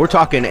vacation. We're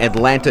talking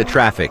Atlanta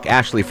traffic.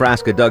 Ashley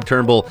Frasca, Doug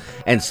Turnbull,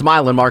 and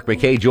Smiling Mark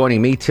McKay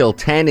joining me till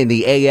 10 in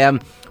the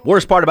a.m.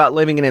 Worst part about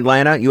living in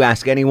Atlanta, you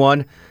ask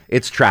anyone,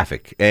 it's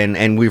traffic.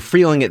 And we're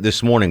feeling it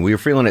this morning. We were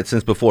feeling it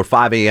since before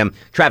 5 a.m.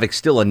 Traffic's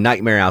still a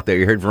nightmare out there.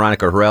 You heard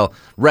Veronica Harrell.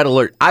 Red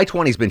alert.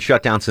 I-20's been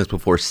shut down since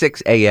before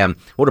 6 a.m.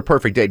 What a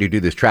perfect day to do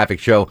this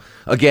traffic show.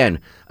 Again,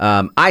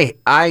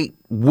 I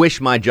wish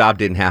my job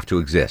didn't have to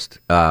exist.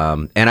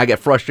 And I get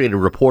frustrated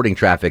reporting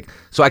traffic.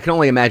 So I can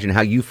only imagine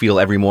how you feel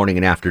every morning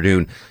and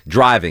afternoon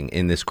driving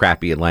in this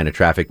crappy Atlanta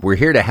traffic. We're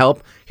here to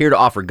help, here to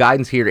offer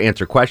guidance, here to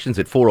answer questions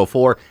at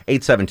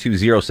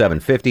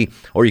 404-872-0750.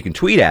 Or you can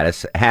tweet at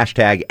us,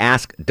 hashtag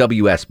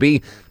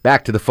AskWSB.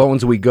 Back to the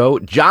phones we go.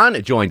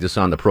 John joins us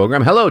on the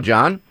program. Hello,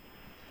 John.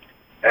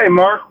 Hey,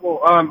 Mark.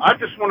 Well, I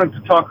just wanted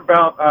to talk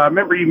about,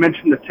 remember you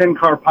mentioned the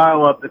 10-car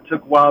pileup that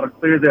took a while to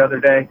clear the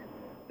other day.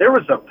 There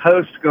was a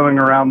post going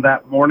around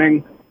that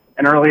morning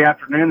and early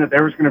afternoon that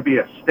there was going to be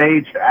a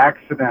staged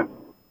accident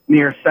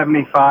near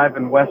 75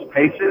 and West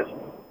Paces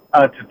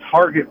to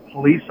target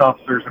police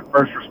officers and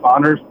first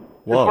responders.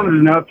 Whoa. Just wanted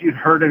to know if you'd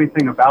heard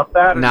anything about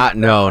that.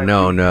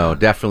 No,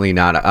 definitely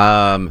not.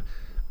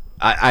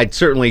 I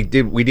certainly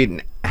did. We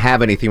didn't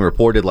have anything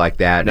reported like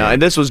that. No,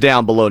 and this was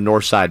down below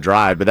Northside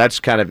Drive, but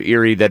that's kind of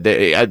eerie that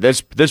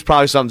this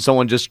probably something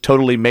someone just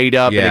totally made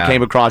up and it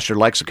came across your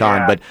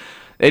lexicon, but.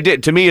 It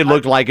did, to me, it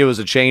looked like it was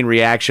a chain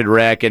reaction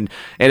wreck, and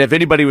if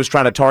anybody was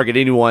trying to target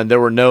anyone, there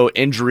were no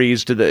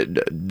injuries to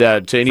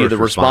any of the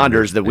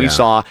responders that we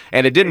saw,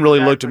 and it didn't really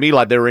look to me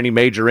like there were any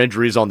major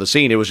injuries on the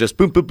scene. It was just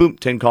boom, boom, boom,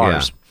 10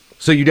 cars. Yeah.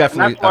 So you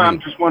definitely. And that's why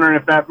I'm just wondering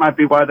if that might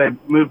be why they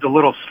moved a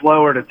little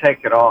slower to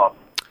take it off.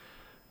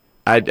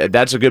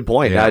 That's a good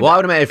point. Yeah. Well, I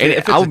would imagine if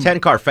it's a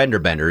 10-car fender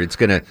bender, it's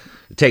going to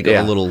take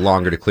a little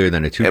longer to clear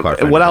than a 2-car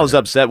fender. What I was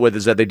upset with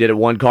is that they did it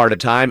 1 car at a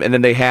time, and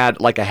then they had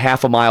like a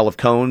half a mile of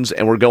cones,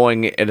 and we're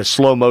going in a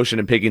slow motion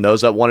and picking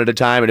those up one at a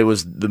time, and it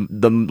was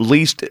the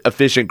least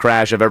efficient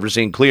crash I've ever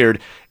seen cleared.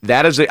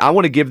 I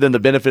want to give them the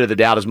benefit of the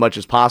doubt as much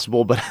as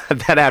possible, but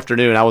that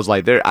afternoon I was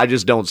like, I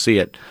just don't see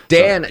it.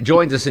 Dan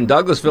joins us in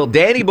Douglasville.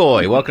 Danny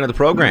boy, welcome to the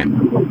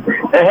program.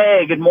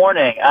 Hey, good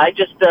morning. I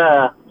just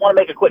want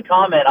to make a quick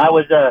comment. I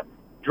was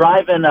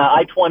driving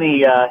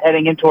I-20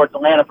 heading in towards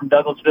Atlanta from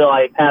Douglasville.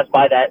 I passed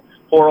by that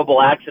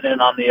horrible accident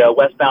on the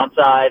westbound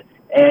side.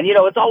 And,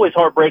 it's always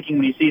heartbreaking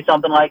when you see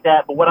something like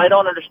that. But what I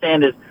don't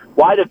understand is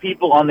why do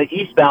people on the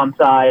eastbound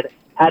side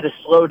had to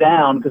slow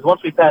down? Because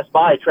once we passed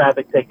by,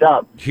 traffic picked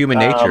up. Human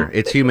nature.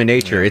 It's human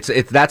nature.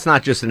 That's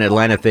not just an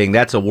Atlanta thing.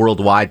 That's a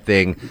worldwide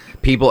thing.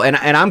 People, and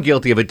I'm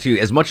guilty of it too.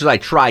 As much as I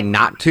try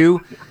not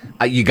to,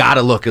 you got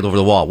to look over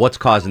the wall. What's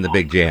causing the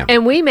big jam?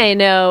 And we may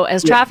know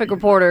as traffic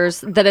reporters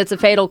that it's a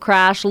fatal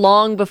crash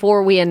long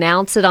before we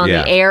announce it on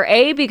the air.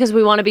 A, because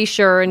we want to be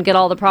sure and get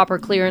all the proper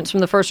clearance from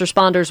the first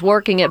responders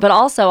working it. But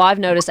also, I've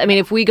noticed,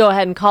 if we go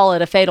ahead and call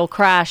it a fatal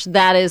crash,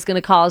 that is going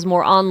to cause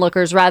more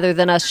onlookers rather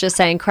than us just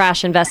saying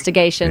crash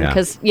investigation.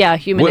 Because,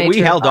 human nature. We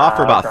held off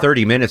for about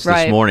 30 minutes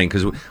this morning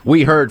because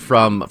we heard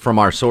from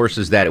our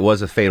sources that it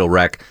was a fatal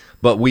wreck.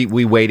 But we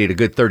waited a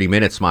good 30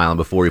 minutes, Smiling,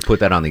 before we put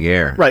that on the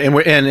air. Right,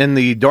 and in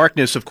the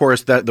darkness, of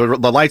course, that the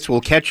lights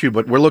will catch you.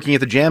 But we're looking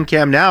at the jam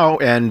cam now,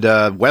 and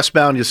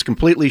westbound is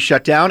completely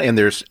shut down, and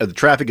the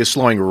traffic is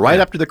slowing right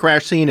up to the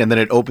crash scene, and then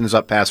it opens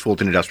up past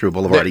Fulton Industrial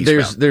Boulevard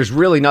eastbound. There's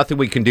really nothing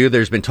we can do.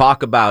 There's been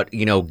talk about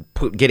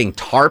getting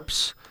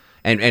tarps.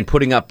 And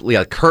putting up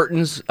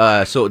curtains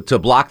so to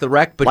block the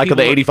wreck, but like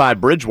the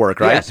 85 bridge work,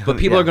 right? Yes, but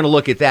people are going to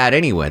look at that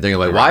anyway. They're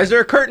going to be like, "Why is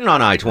there a curtain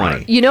on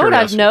I-20?" You know what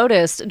I've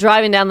noticed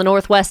driving down the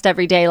Northwest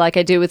every day, like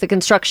I do with the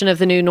construction of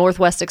the new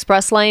Northwest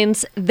Express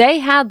lanes. They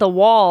had the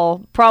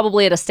wall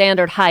probably at a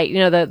standard height.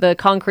 The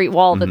concrete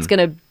wall that's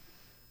going to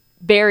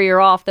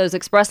barrier off those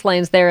express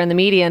lanes there in the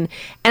median.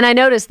 And I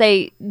noticed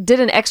they did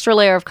an extra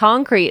layer of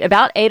concrete,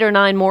 about 8 or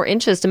 9 more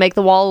inches, to make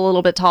the wall a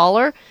little bit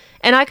taller.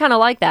 And I kind of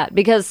like that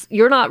because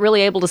you're not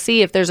really able to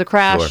see if there's a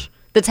crash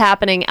that's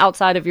happening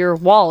outside of your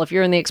wall if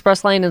you're in the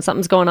express lane and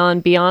something's going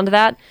on beyond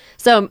that.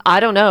 So I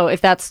don't know if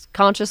that's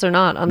conscious or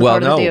not on the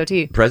part of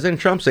the DOT.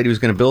 President Trump said he was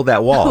going to build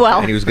that wall,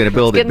 and he was going to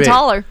build it big.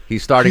 Taller.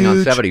 He's starting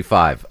on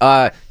 75.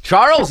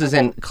 Charles is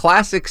in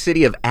classic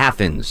city of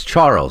Athens.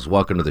 Charles,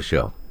 welcome to the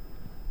show.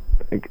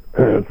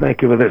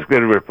 Thank you for this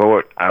good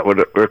report. I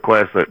would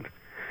request that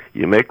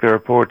you make the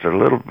reports a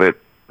little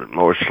bit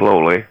more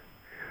slowly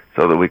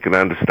so that we can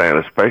understand,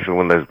 especially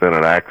when there's been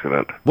an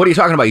accident. What are you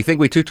talking about? You think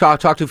we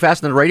talk too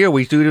fast on the radio?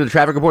 We do the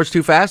traffic reports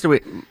too fast?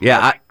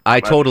 I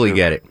totally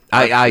get it.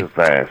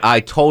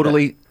 I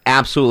totally,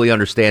 absolutely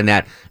understand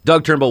that.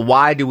 Doug Turnbull,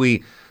 why do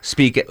we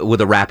speak with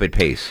a rapid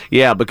pace?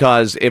 Yeah,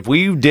 because if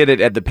we did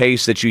it at the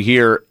pace that you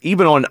hear,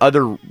 even on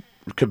other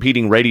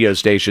competing radio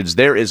stations,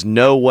 there is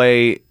no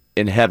way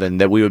in heaven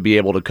that we would be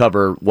able to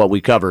cover what we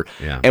cover.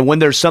 Yeah. And when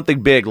there's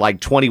something big like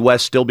 20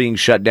 West still being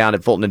shut down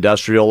at Fulton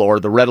Industrial, or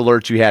the red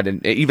alerts you had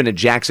even in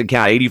Jackson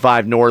County,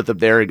 85 North up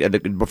there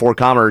before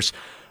Commerce,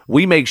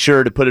 we make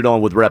sure to put it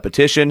on with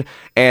repetition.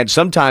 And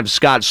sometimes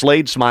Scott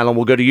Slade, Smiling,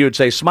 will go to you and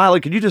say,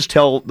 Smiley, can you just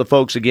tell the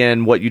folks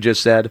again what you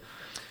just said?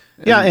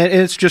 Yeah, and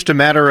it's just a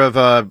matter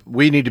of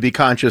we need to be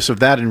conscious of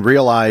that and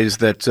realize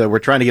that we're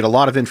trying to get a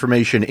lot of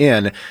information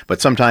in,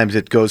 but sometimes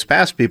it goes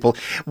past people.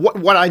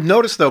 What I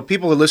noticed, though,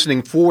 people are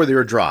listening for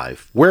their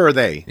drive. Where are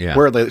they? Yeah.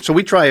 Where are they? So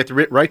we try it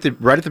right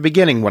at the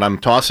beginning when I'm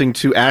tossing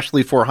to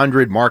Ashley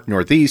 400, Mark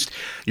Northeast.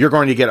 You're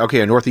going to get,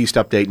 a Northeast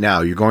update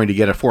now. You're going to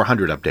get a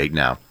 400 update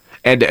now.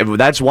 And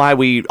that's why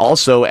we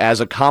also,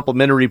 as a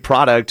complimentary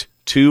product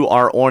to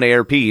our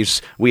on-air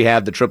piece, we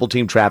have the Triple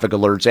Team Traffic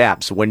Alerts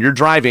app. So when you're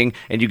driving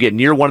and you get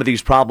near one of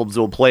these problems, it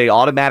will play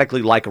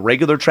automatically like a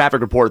regular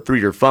traffic report through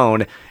your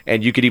phone,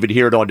 and you can even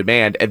hear it on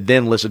demand and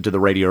then listen to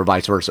the radio or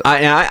vice versa.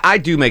 I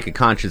do make a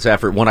conscious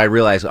effort when I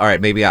realize, all right,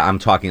 maybe I'm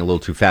talking a little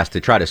too fast to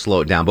try to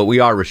slow it down, but we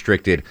are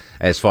restricted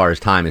as far as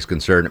time is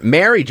concerned.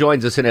 Mary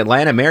joins us in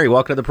Atlanta. Mary,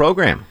 welcome to the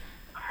program.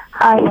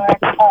 Hi, Mark.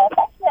 Thank you so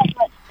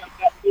much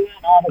for you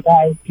and all the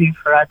guys do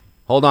for us.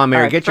 Hold on,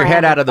 Mary. Get your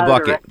head out of the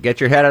bucket.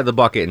 Get your head out of the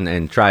bucket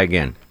and try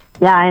again.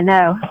 Yeah, I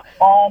know.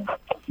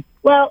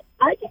 Well,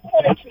 I just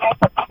wanted to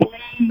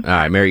explain. All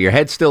right, Mary, your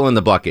head's still in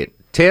the bucket.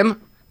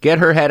 Tim, get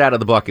her head out of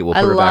the bucket. We'll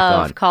put her back on. I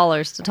love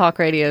callers to talk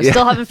radio.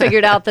 Still haven't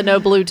figured out the no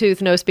Bluetooth,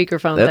 no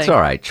speakerphone thing. That's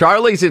all right.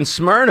 Charlie's in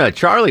Smyrna.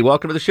 Charlie,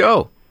 welcome to the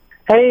show.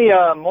 Hey,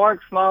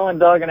 Mark, Smilin,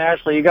 Doug, and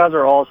Ashley, you guys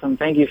are awesome.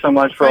 Thank you so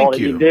much for all that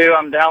you do.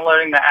 I'm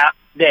downloading the app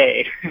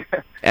today.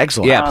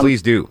 Excellent. Yeah,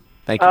 please do.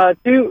 Thank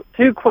you.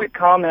 Two quick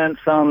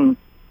comments.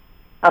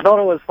 I thought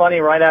it was funny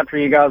right after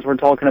you guys were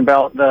talking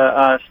about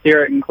the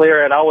steer it and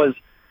clear it. I was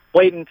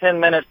waiting 10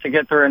 minutes to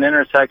get through an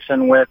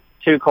intersection with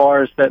two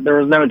cars that there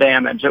was no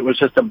damage. It was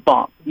just a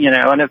bump,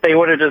 and if they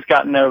would have just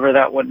gotten over,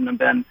 that wouldn't have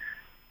been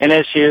an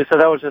issue. So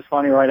that was just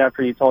funny right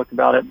after you talked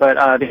about it. But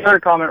the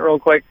other comment real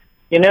quick,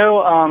 in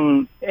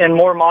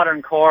more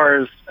modern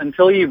cars,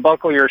 until you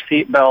buckle your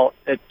seatbelt,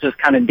 it just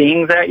kind of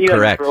dings at you.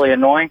 Correct. And it's really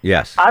annoying.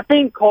 Yes. I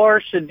think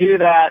cars should do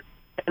that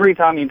every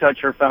time you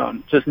touch your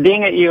phone. Just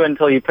ding at you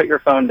until you put your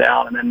phone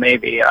down, and then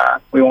maybe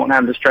we won't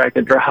have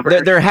distracted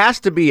drivers. There has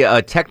to be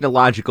a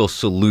technological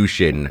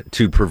solution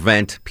to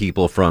prevent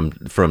people from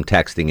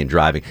texting and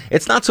driving.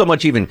 It's not so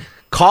much even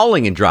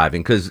calling and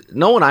driving, because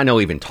no one I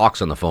know even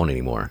talks on the phone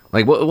anymore.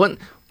 Like,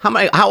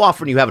 how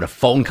often are you having a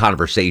phone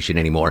conversation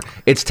anymore?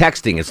 It's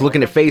texting. It's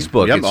looking at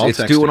Facebook. Yep, it's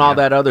texting, doing all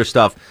that other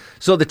stuff.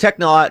 So the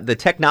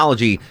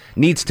technology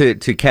needs to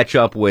catch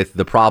up with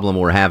the problem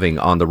we're having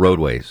on the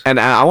roadways. And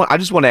I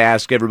just want to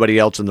ask everybody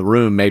else in the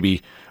room,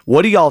 maybe,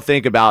 what do y'all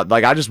think about,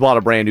 like, I just bought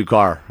a brand new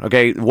car,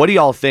 okay? What do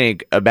y'all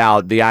think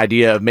about the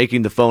idea of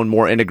making the phone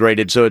more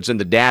integrated so it's in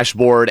the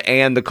dashboard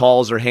and the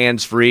calls are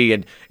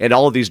hands-free and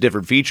all of these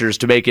different features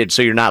to make it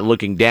so you're not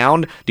looking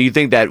down? Do you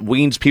think that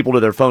weans people to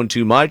their phone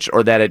too much,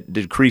 or that it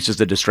decreases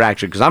the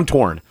distraction? Because I'm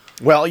torn.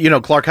 Well,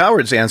 Clark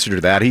Howard's answer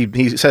to that,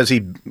 he says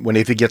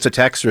if he gets a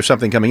text or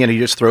something coming in, he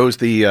just throws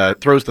the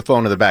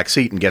phone in the back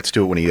seat and gets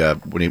to it when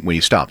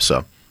he stops.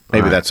 So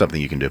maybe that's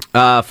something you can do.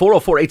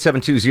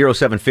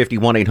 404-872-0750,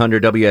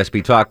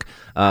 1-800-WSB Talk.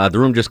 The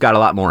room just got a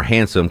lot more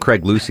handsome.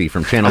 Craig Lucy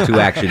from Channel 2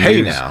 Action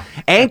Hey News. now.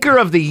 Anchor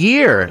of the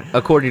Year,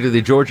 according to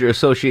the Georgia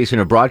Association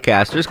of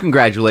Broadcasters.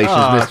 Congratulations,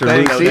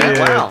 Mr. Lucy.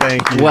 Wow.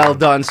 Thank you. Well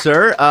done,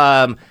 sir.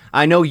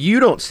 I know you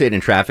don't sit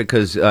in traffic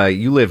because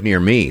you live near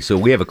me, so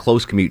we have a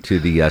close commute to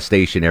the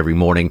station every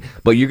morning,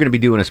 but you're going to be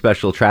doing a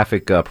special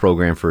traffic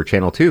program for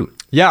Channel 2.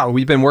 Yeah,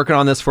 we've been working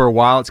on this for a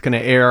while. It's going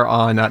to air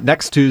on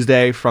next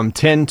Tuesday from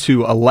 10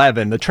 to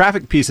 11. The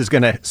traffic piece is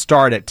going to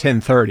start at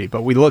 10:30,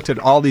 but we looked at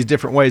all these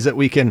different ways that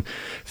we can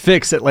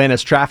fix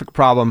Atlanta's traffic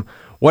problem.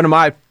 One of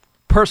my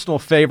personal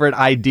favorite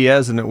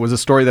ideas, and it was a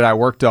story that I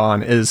worked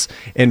on, is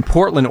in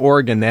Portland,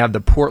 Oregon. They have the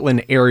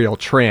Portland Aerial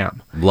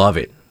Tram. Love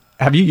it.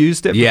 Have you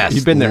used it? Yes.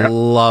 You've been there?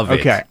 Love it.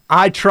 Okay.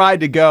 I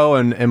tried to go,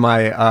 and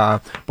my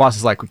boss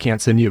is like, we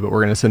can't send you, but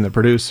we're going to send the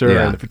producer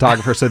and the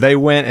photographer. So they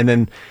went, and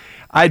then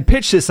I'd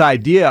pitched this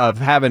idea of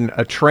having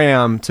a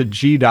tram to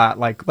GDOT.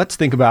 Like, let's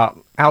think about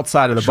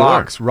outside of the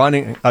box,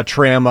 running a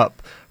tram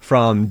up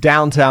from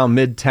downtown,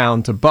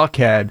 midtown to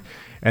Buckhead.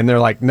 And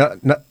they're like,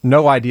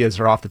 no ideas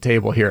are off the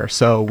table here.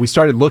 So we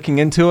started looking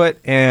into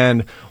it,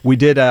 and we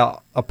did a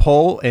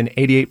poll, and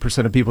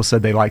 88% of people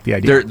said they liked the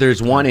idea.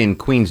 There's one in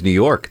Queens, New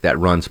York that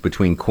runs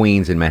between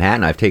Queens and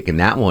Manhattan. I've taken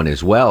that one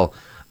as well.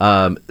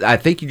 I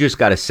think you just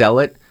got to sell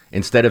it.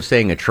 Instead of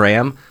saying a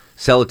tram,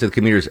 sell it to the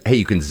commuters. Hey,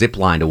 you can zip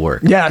line to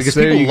work. Yes, because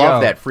there people you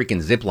love go. that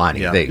freaking zip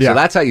lining thing. Yeah. So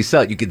that's how you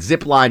sell it. You could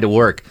zip line to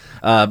work.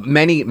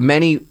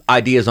 Many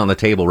ideas on the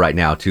table right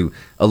now to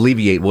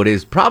alleviate what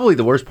is probably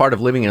the worst part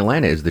of living in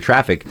Atlanta is the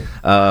traffic.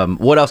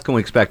 What else can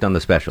we expect on the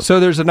special? So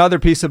there's another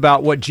piece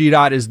about what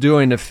GDOT is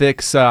doing to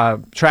fix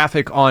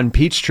traffic on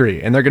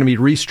Peachtree, and they're going to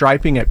be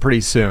restriping it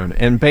pretty soon.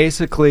 And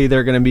basically,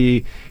 they're going to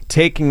be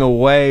taking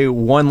away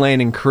one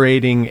lane and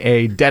creating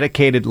a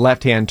dedicated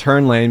left-hand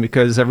turn lane,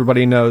 because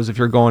everybody knows if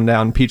you're going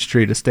down Peachtree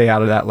Peachtree to stay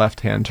out of that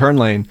left-hand turn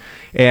lane.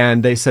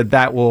 And they said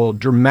that will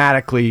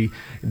dramatically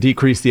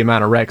decrease the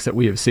amount of wrecks that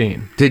we have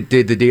seen. Did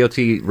the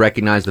DOT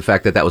recognize the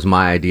fact that that was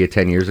my idea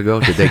 10 years ago?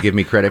 Did they give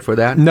me credit for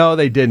that? No,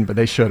 they didn't, but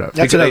they should have.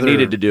 Because they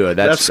needed to do it.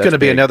 That's going to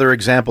be another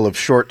example of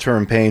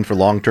short-term pain for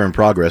long-term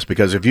progress,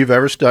 because if you've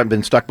ever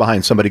been stuck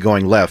behind somebody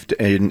going left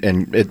and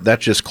that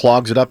just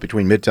clogs it up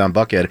between Midtown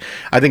Buckhead,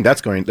 I think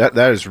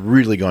that is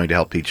really going to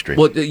help Peachtree.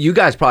 Well, you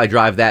guys probably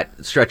drive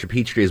that stretch of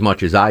Peachtree as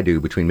much as I do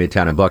between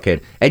Midtown and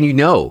Buckhead, and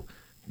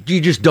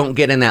you just don't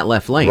get in that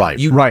left lane.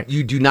 Right.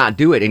 You do not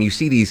do it, and you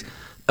see these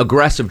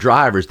aggressive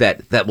drivers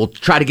that will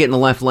try to get in the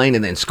left lane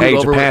and then scoot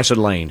over. Passing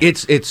lane.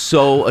 It's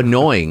so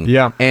annoying.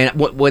 Yeah. And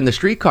when the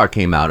streetcar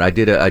came out, I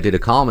did a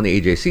column in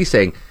the AJC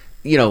saying,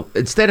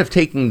 instead of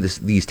taking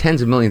these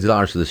tens of millions of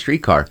dollars to the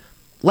streetcar,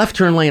 left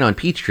turn lane on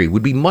Peachtree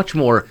would be much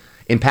more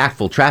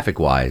impactful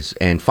traffic-wise,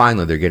 and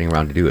finally they're getting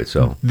around to do it.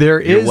 So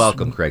you're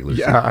welcome, Craig Lucy.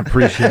 Yeah, I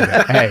appreciate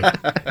it. Hey,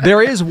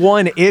 there is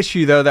one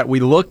issue, though, that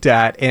we looked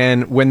at,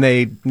 and when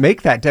they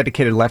make that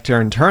dedicated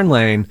left-hand turn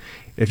lane,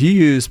 if you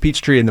use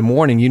Peachtree in the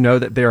morning, you know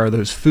that there are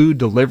those food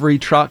delivery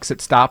trucks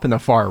that stop in the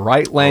far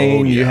right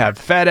lane. You have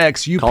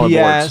FedEx,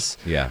 UPS.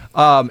 Yeah.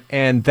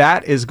 And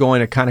that is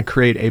going to kind of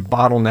create a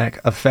bottleneck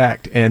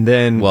effect. And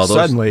then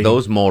suddenly...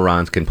 those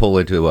morons can pull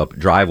into a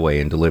driveway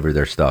and deliver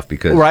their stuff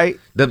because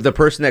the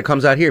person that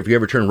comes out here, if you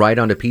ever turn right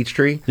onto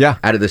Peachtree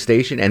out of the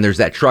station, and there's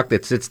that truck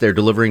that sits there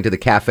delivering to the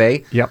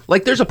cafe,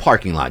 like there's a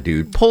parking lot,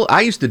 dude.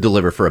 I used to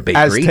deliver for a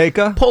bakery.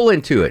 Azteca? Pull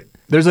into it.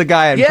 There's a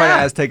guy in front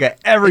of Azteca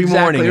every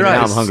morning. Right.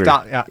 And I'm hungry.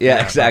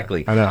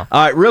 Exactly. I know.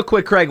 All right, real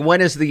quick, Craig,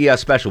 when is the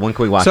special? When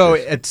can we watch So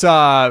this? it's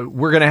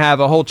we're going to have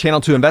a whole Channel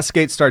 2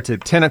 Investigate starts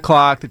at 10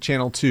 o'clock. The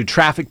Channel 2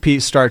 Traffic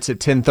piece starts at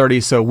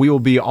 10:30. So we will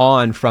be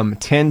on from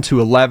 10 to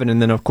 11. And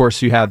then, of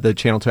course, you have the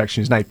Channel 2 Action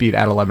News Night Beat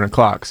at 11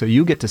 o'clock. So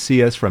you get to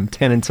see us from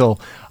 10 until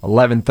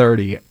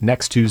 11:30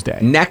 next Tuesday.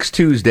 Next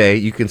Tuesday,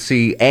 you can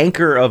see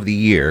Anchor of the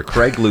Year,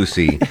 Craig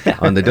Lucy,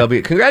 on the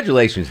W.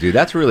 Congratulations, dude.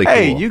 That's really cool.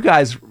 Hey, you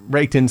guys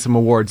raked in some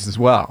awards as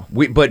well.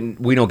 But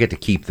we don't get to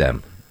keep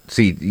them.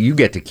 See, you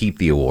get to keep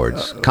the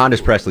awards.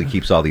 Candace Presley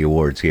keeps all the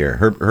awards here.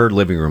 Her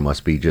living room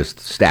must be just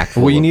stacked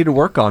full. Well, you need to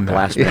work on that.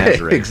 Glass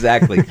menagerie.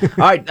 Exactly. All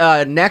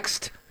right,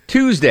 next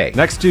Tuesday.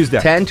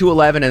 10 to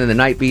 11, and then the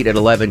Night Beat at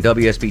 11,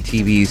 WSB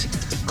TV's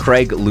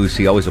Craig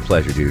Lucy. Always a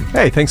pleasure, dude.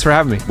 Hey, thanks for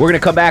having me. We're going to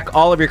come back,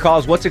 all of your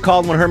calls. What's it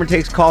called when Herman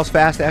takes calls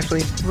fast,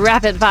 Ashley?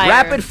 Rapid fire.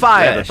 Rapid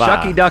fire.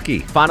 Shucky Ducky.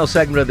 Final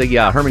segment of the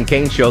Herman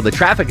Cain Show, the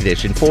traffic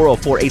edition,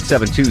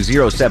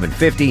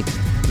 404-872-0750.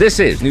 This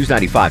is News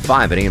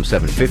 95.5 at AM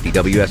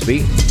 750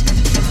 WSB.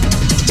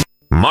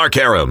 Mark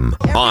Arum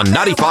on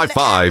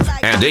 95.5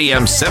 and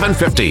AM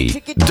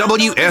 750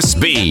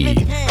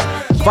 WSB.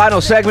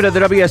 Final segment of the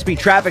WSB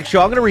Traffic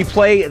Show. I'm going to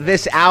replay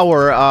this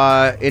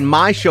hour in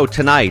my show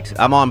tonight.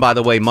 I'm on, by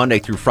the way, Monday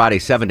through Friday,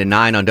 7 to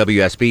 9 on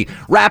WSB.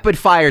 Rapid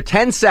fire,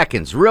 10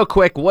 seconds. Real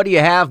quick, what do you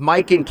have?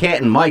 Mike in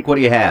Canton. Mike, what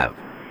do you have?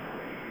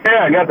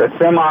 Yeah, I got the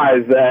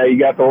semis. You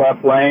got the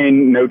left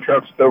lane, no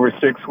trucks with over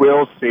 6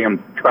 wheels. See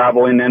them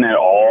traveling in it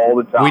all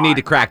the time. We need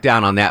to crack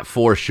down on that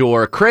for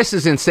sure. Chris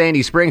is in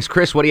Sandy Springs.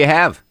 Chris, what do you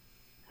have?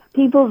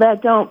 People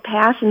that don't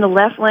pass in the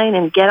left lane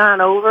and get on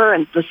over,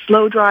 and the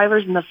slow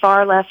drivers in the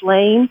far left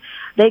lane,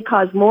 they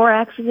cause more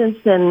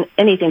accidents than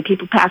anything.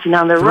 People passing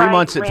on their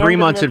right. 3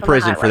 months in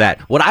prison for that.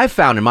 What I've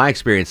found in my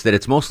experience that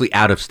it's mostly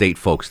out-of-state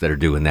folks that are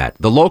doing that.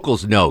 The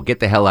locals know,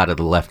 get the hell out of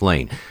the left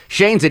lane.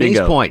 Shane's at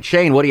East Point.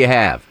 Shane, what do you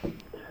have?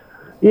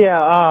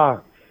 Yeah,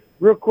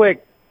 real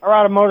quick, I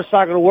ride a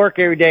motorcycle to work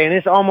every day, and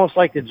it's almost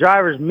like the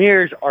driver's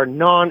mirrors are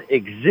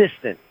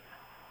non-existent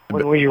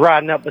when you're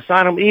riding up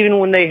beside them, even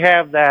when they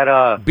have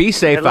that. Be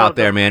safe out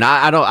there, man.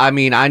 I know.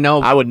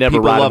 I would never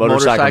people ride a love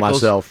motorcycle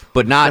motorcycles, myself,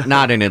 but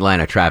not in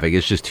Atlanta traffic.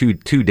 It's just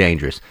too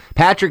dangerous.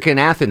 Patrick in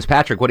Athens.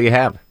 Patrick, what do you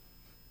have?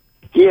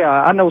 Yeah,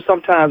 I know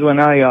sometimes when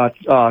I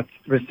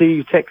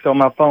receive text on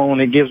my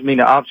phone, it gives me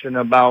the option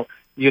about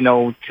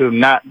to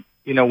not.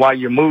 While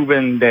you're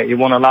moving, that it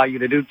won't allow you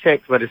to do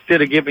text, but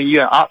instead of giving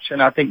you an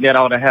option, I think that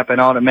ought to happen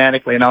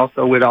automatically. And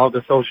also with all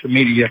the social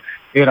media,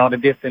 it ought to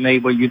just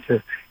enable you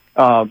to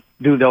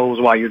do those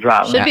while you're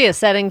driving. Should be a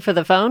setting for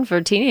the phone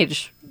for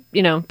teenage,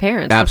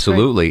 parents.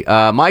 Absolutely.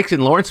 Mike's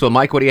in Lawrenceville.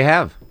 Mike, what do you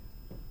have?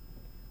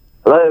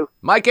 Hello?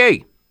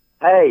 Mikey.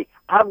 Hey,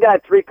 I've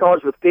got 3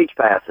 cars with Peach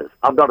passes.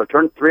 I've got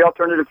 3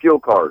 alternative fuel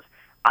cars.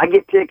 I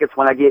get tickets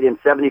when I get in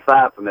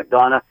 75 from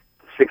McDonough.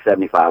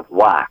 675.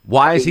 Why?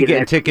 Why is he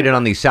getting ticketed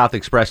on these South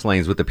Express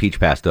lanes with the Peach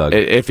Pass, Doug?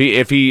 If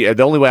he,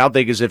 the only way I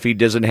think is if he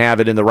doesn't have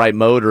it in the right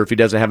mode or if he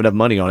doesn't have enough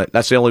money on it.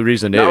 That's the only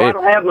reason. No, I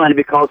don't have money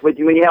because when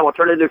you have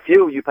alternative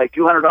fuel, you pay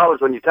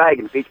 $200 on your tag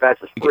and the Peach Pass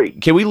is free.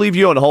 Can we leave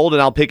you on hold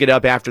and I'll pick it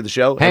up after the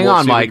show? Hang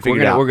on, Mike. We're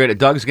gonna.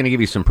 Doug's gonna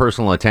give you some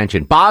personal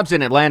attention. Bob's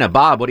in Atlanta.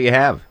 Bob, what do you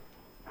have?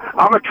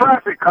 I'm a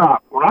traffic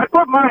cop. When I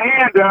put my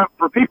hand up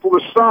for people to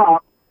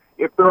stop,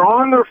 if they're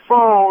on their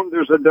phone,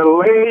 there's a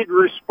delayed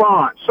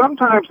response.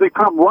 Sometimes they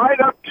come right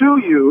up to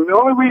you, and the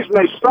only reason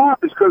they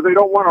stop is because they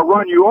don't want to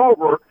run you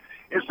over.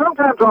 And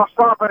sometimes I'll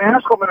stop and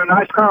ask them in a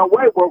nice kind of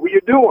way, what were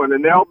you doing?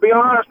 And they'll be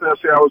honest, and they'll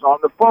say, I was on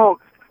the phone.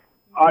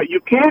 You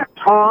can't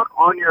talk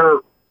on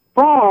your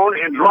phone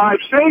and drive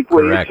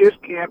safely. Correct. It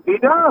just can't be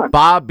done.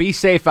 Bob, be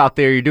safe out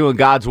there. You're doing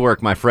God's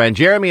work, my friend.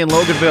 Jeremy in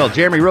Loganville.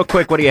 Jeremy, real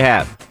quick, what do you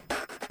have?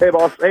 Hey,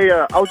 boss. Hey,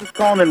 I was just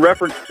calling in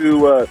reference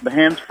to the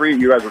hands-free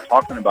you guys were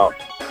talking about.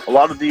 A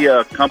lot of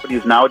the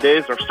companies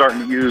nowadays are starting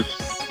to use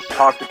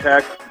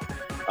talk-to-text.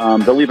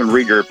 They'll even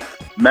read your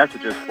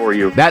messages for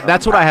you.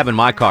 That's what I have in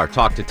my car,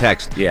 talk to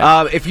text.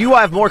 Yeah. If you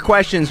have more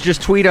questions,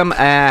 just tweet them.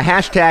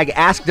 Hashtag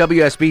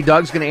AskWSB.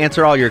 Doug's going to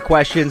answer all your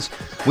questions.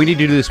 We need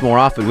to do this more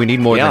often. We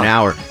need more than an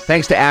hour.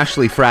 Thanks to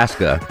Ashley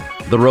Frasca,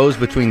 the rose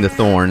between the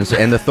thorns,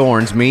 and the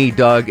thorns, me,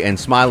 Doug, and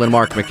Smiling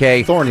Mark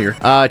McKay. Thorn here.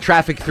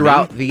 Traffic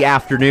throughout the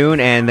afternoon,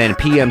 and then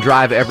PM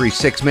drive every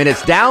 6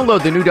 minutes.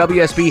 Download the new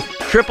WSB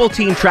Triple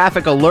Team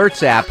Traffic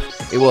Alerts app.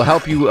 It will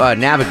help you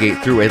navigate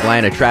through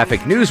Atlanta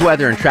traffic. News,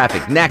 weather, and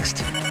traffic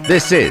next.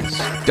 This is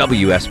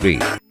WSB.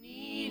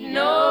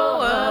 No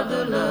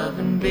other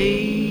loving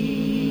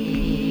baby.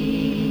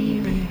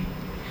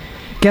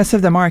 Guests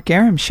of the Mark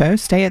Arum Show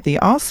stay at the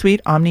All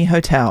Suite Omni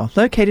Hotel,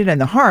 located in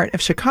the heart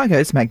of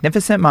Chicago's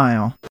Magnificent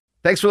Mile.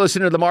 Thanks for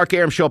listening to the Mark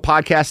Arum Show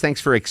podcast.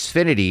 Thanks for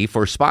Xfinity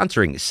for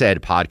sponsoring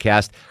said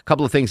podcast. A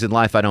couple of things in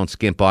life I don't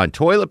skimp on.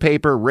 Toilet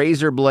paper,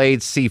 razor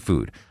blades,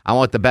 seafood. I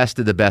want the best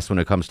of the best when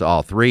it comes to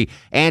all three.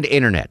 And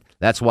internet.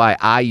 That's why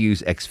I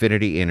use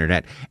Xfinity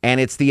Internet. And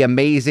it's the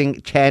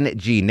amazing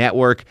 10G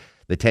network.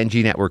 The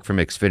 10G network from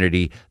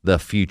Xfinity. The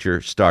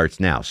future starts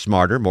now.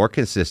 Smarter, more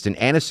consistent,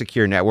 and a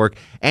secure network.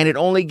 And it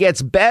only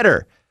gets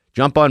better.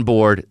 Jump on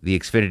board the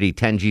Xfinity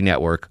 10G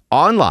network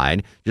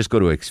online. Just go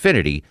to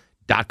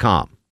Xfinity.com.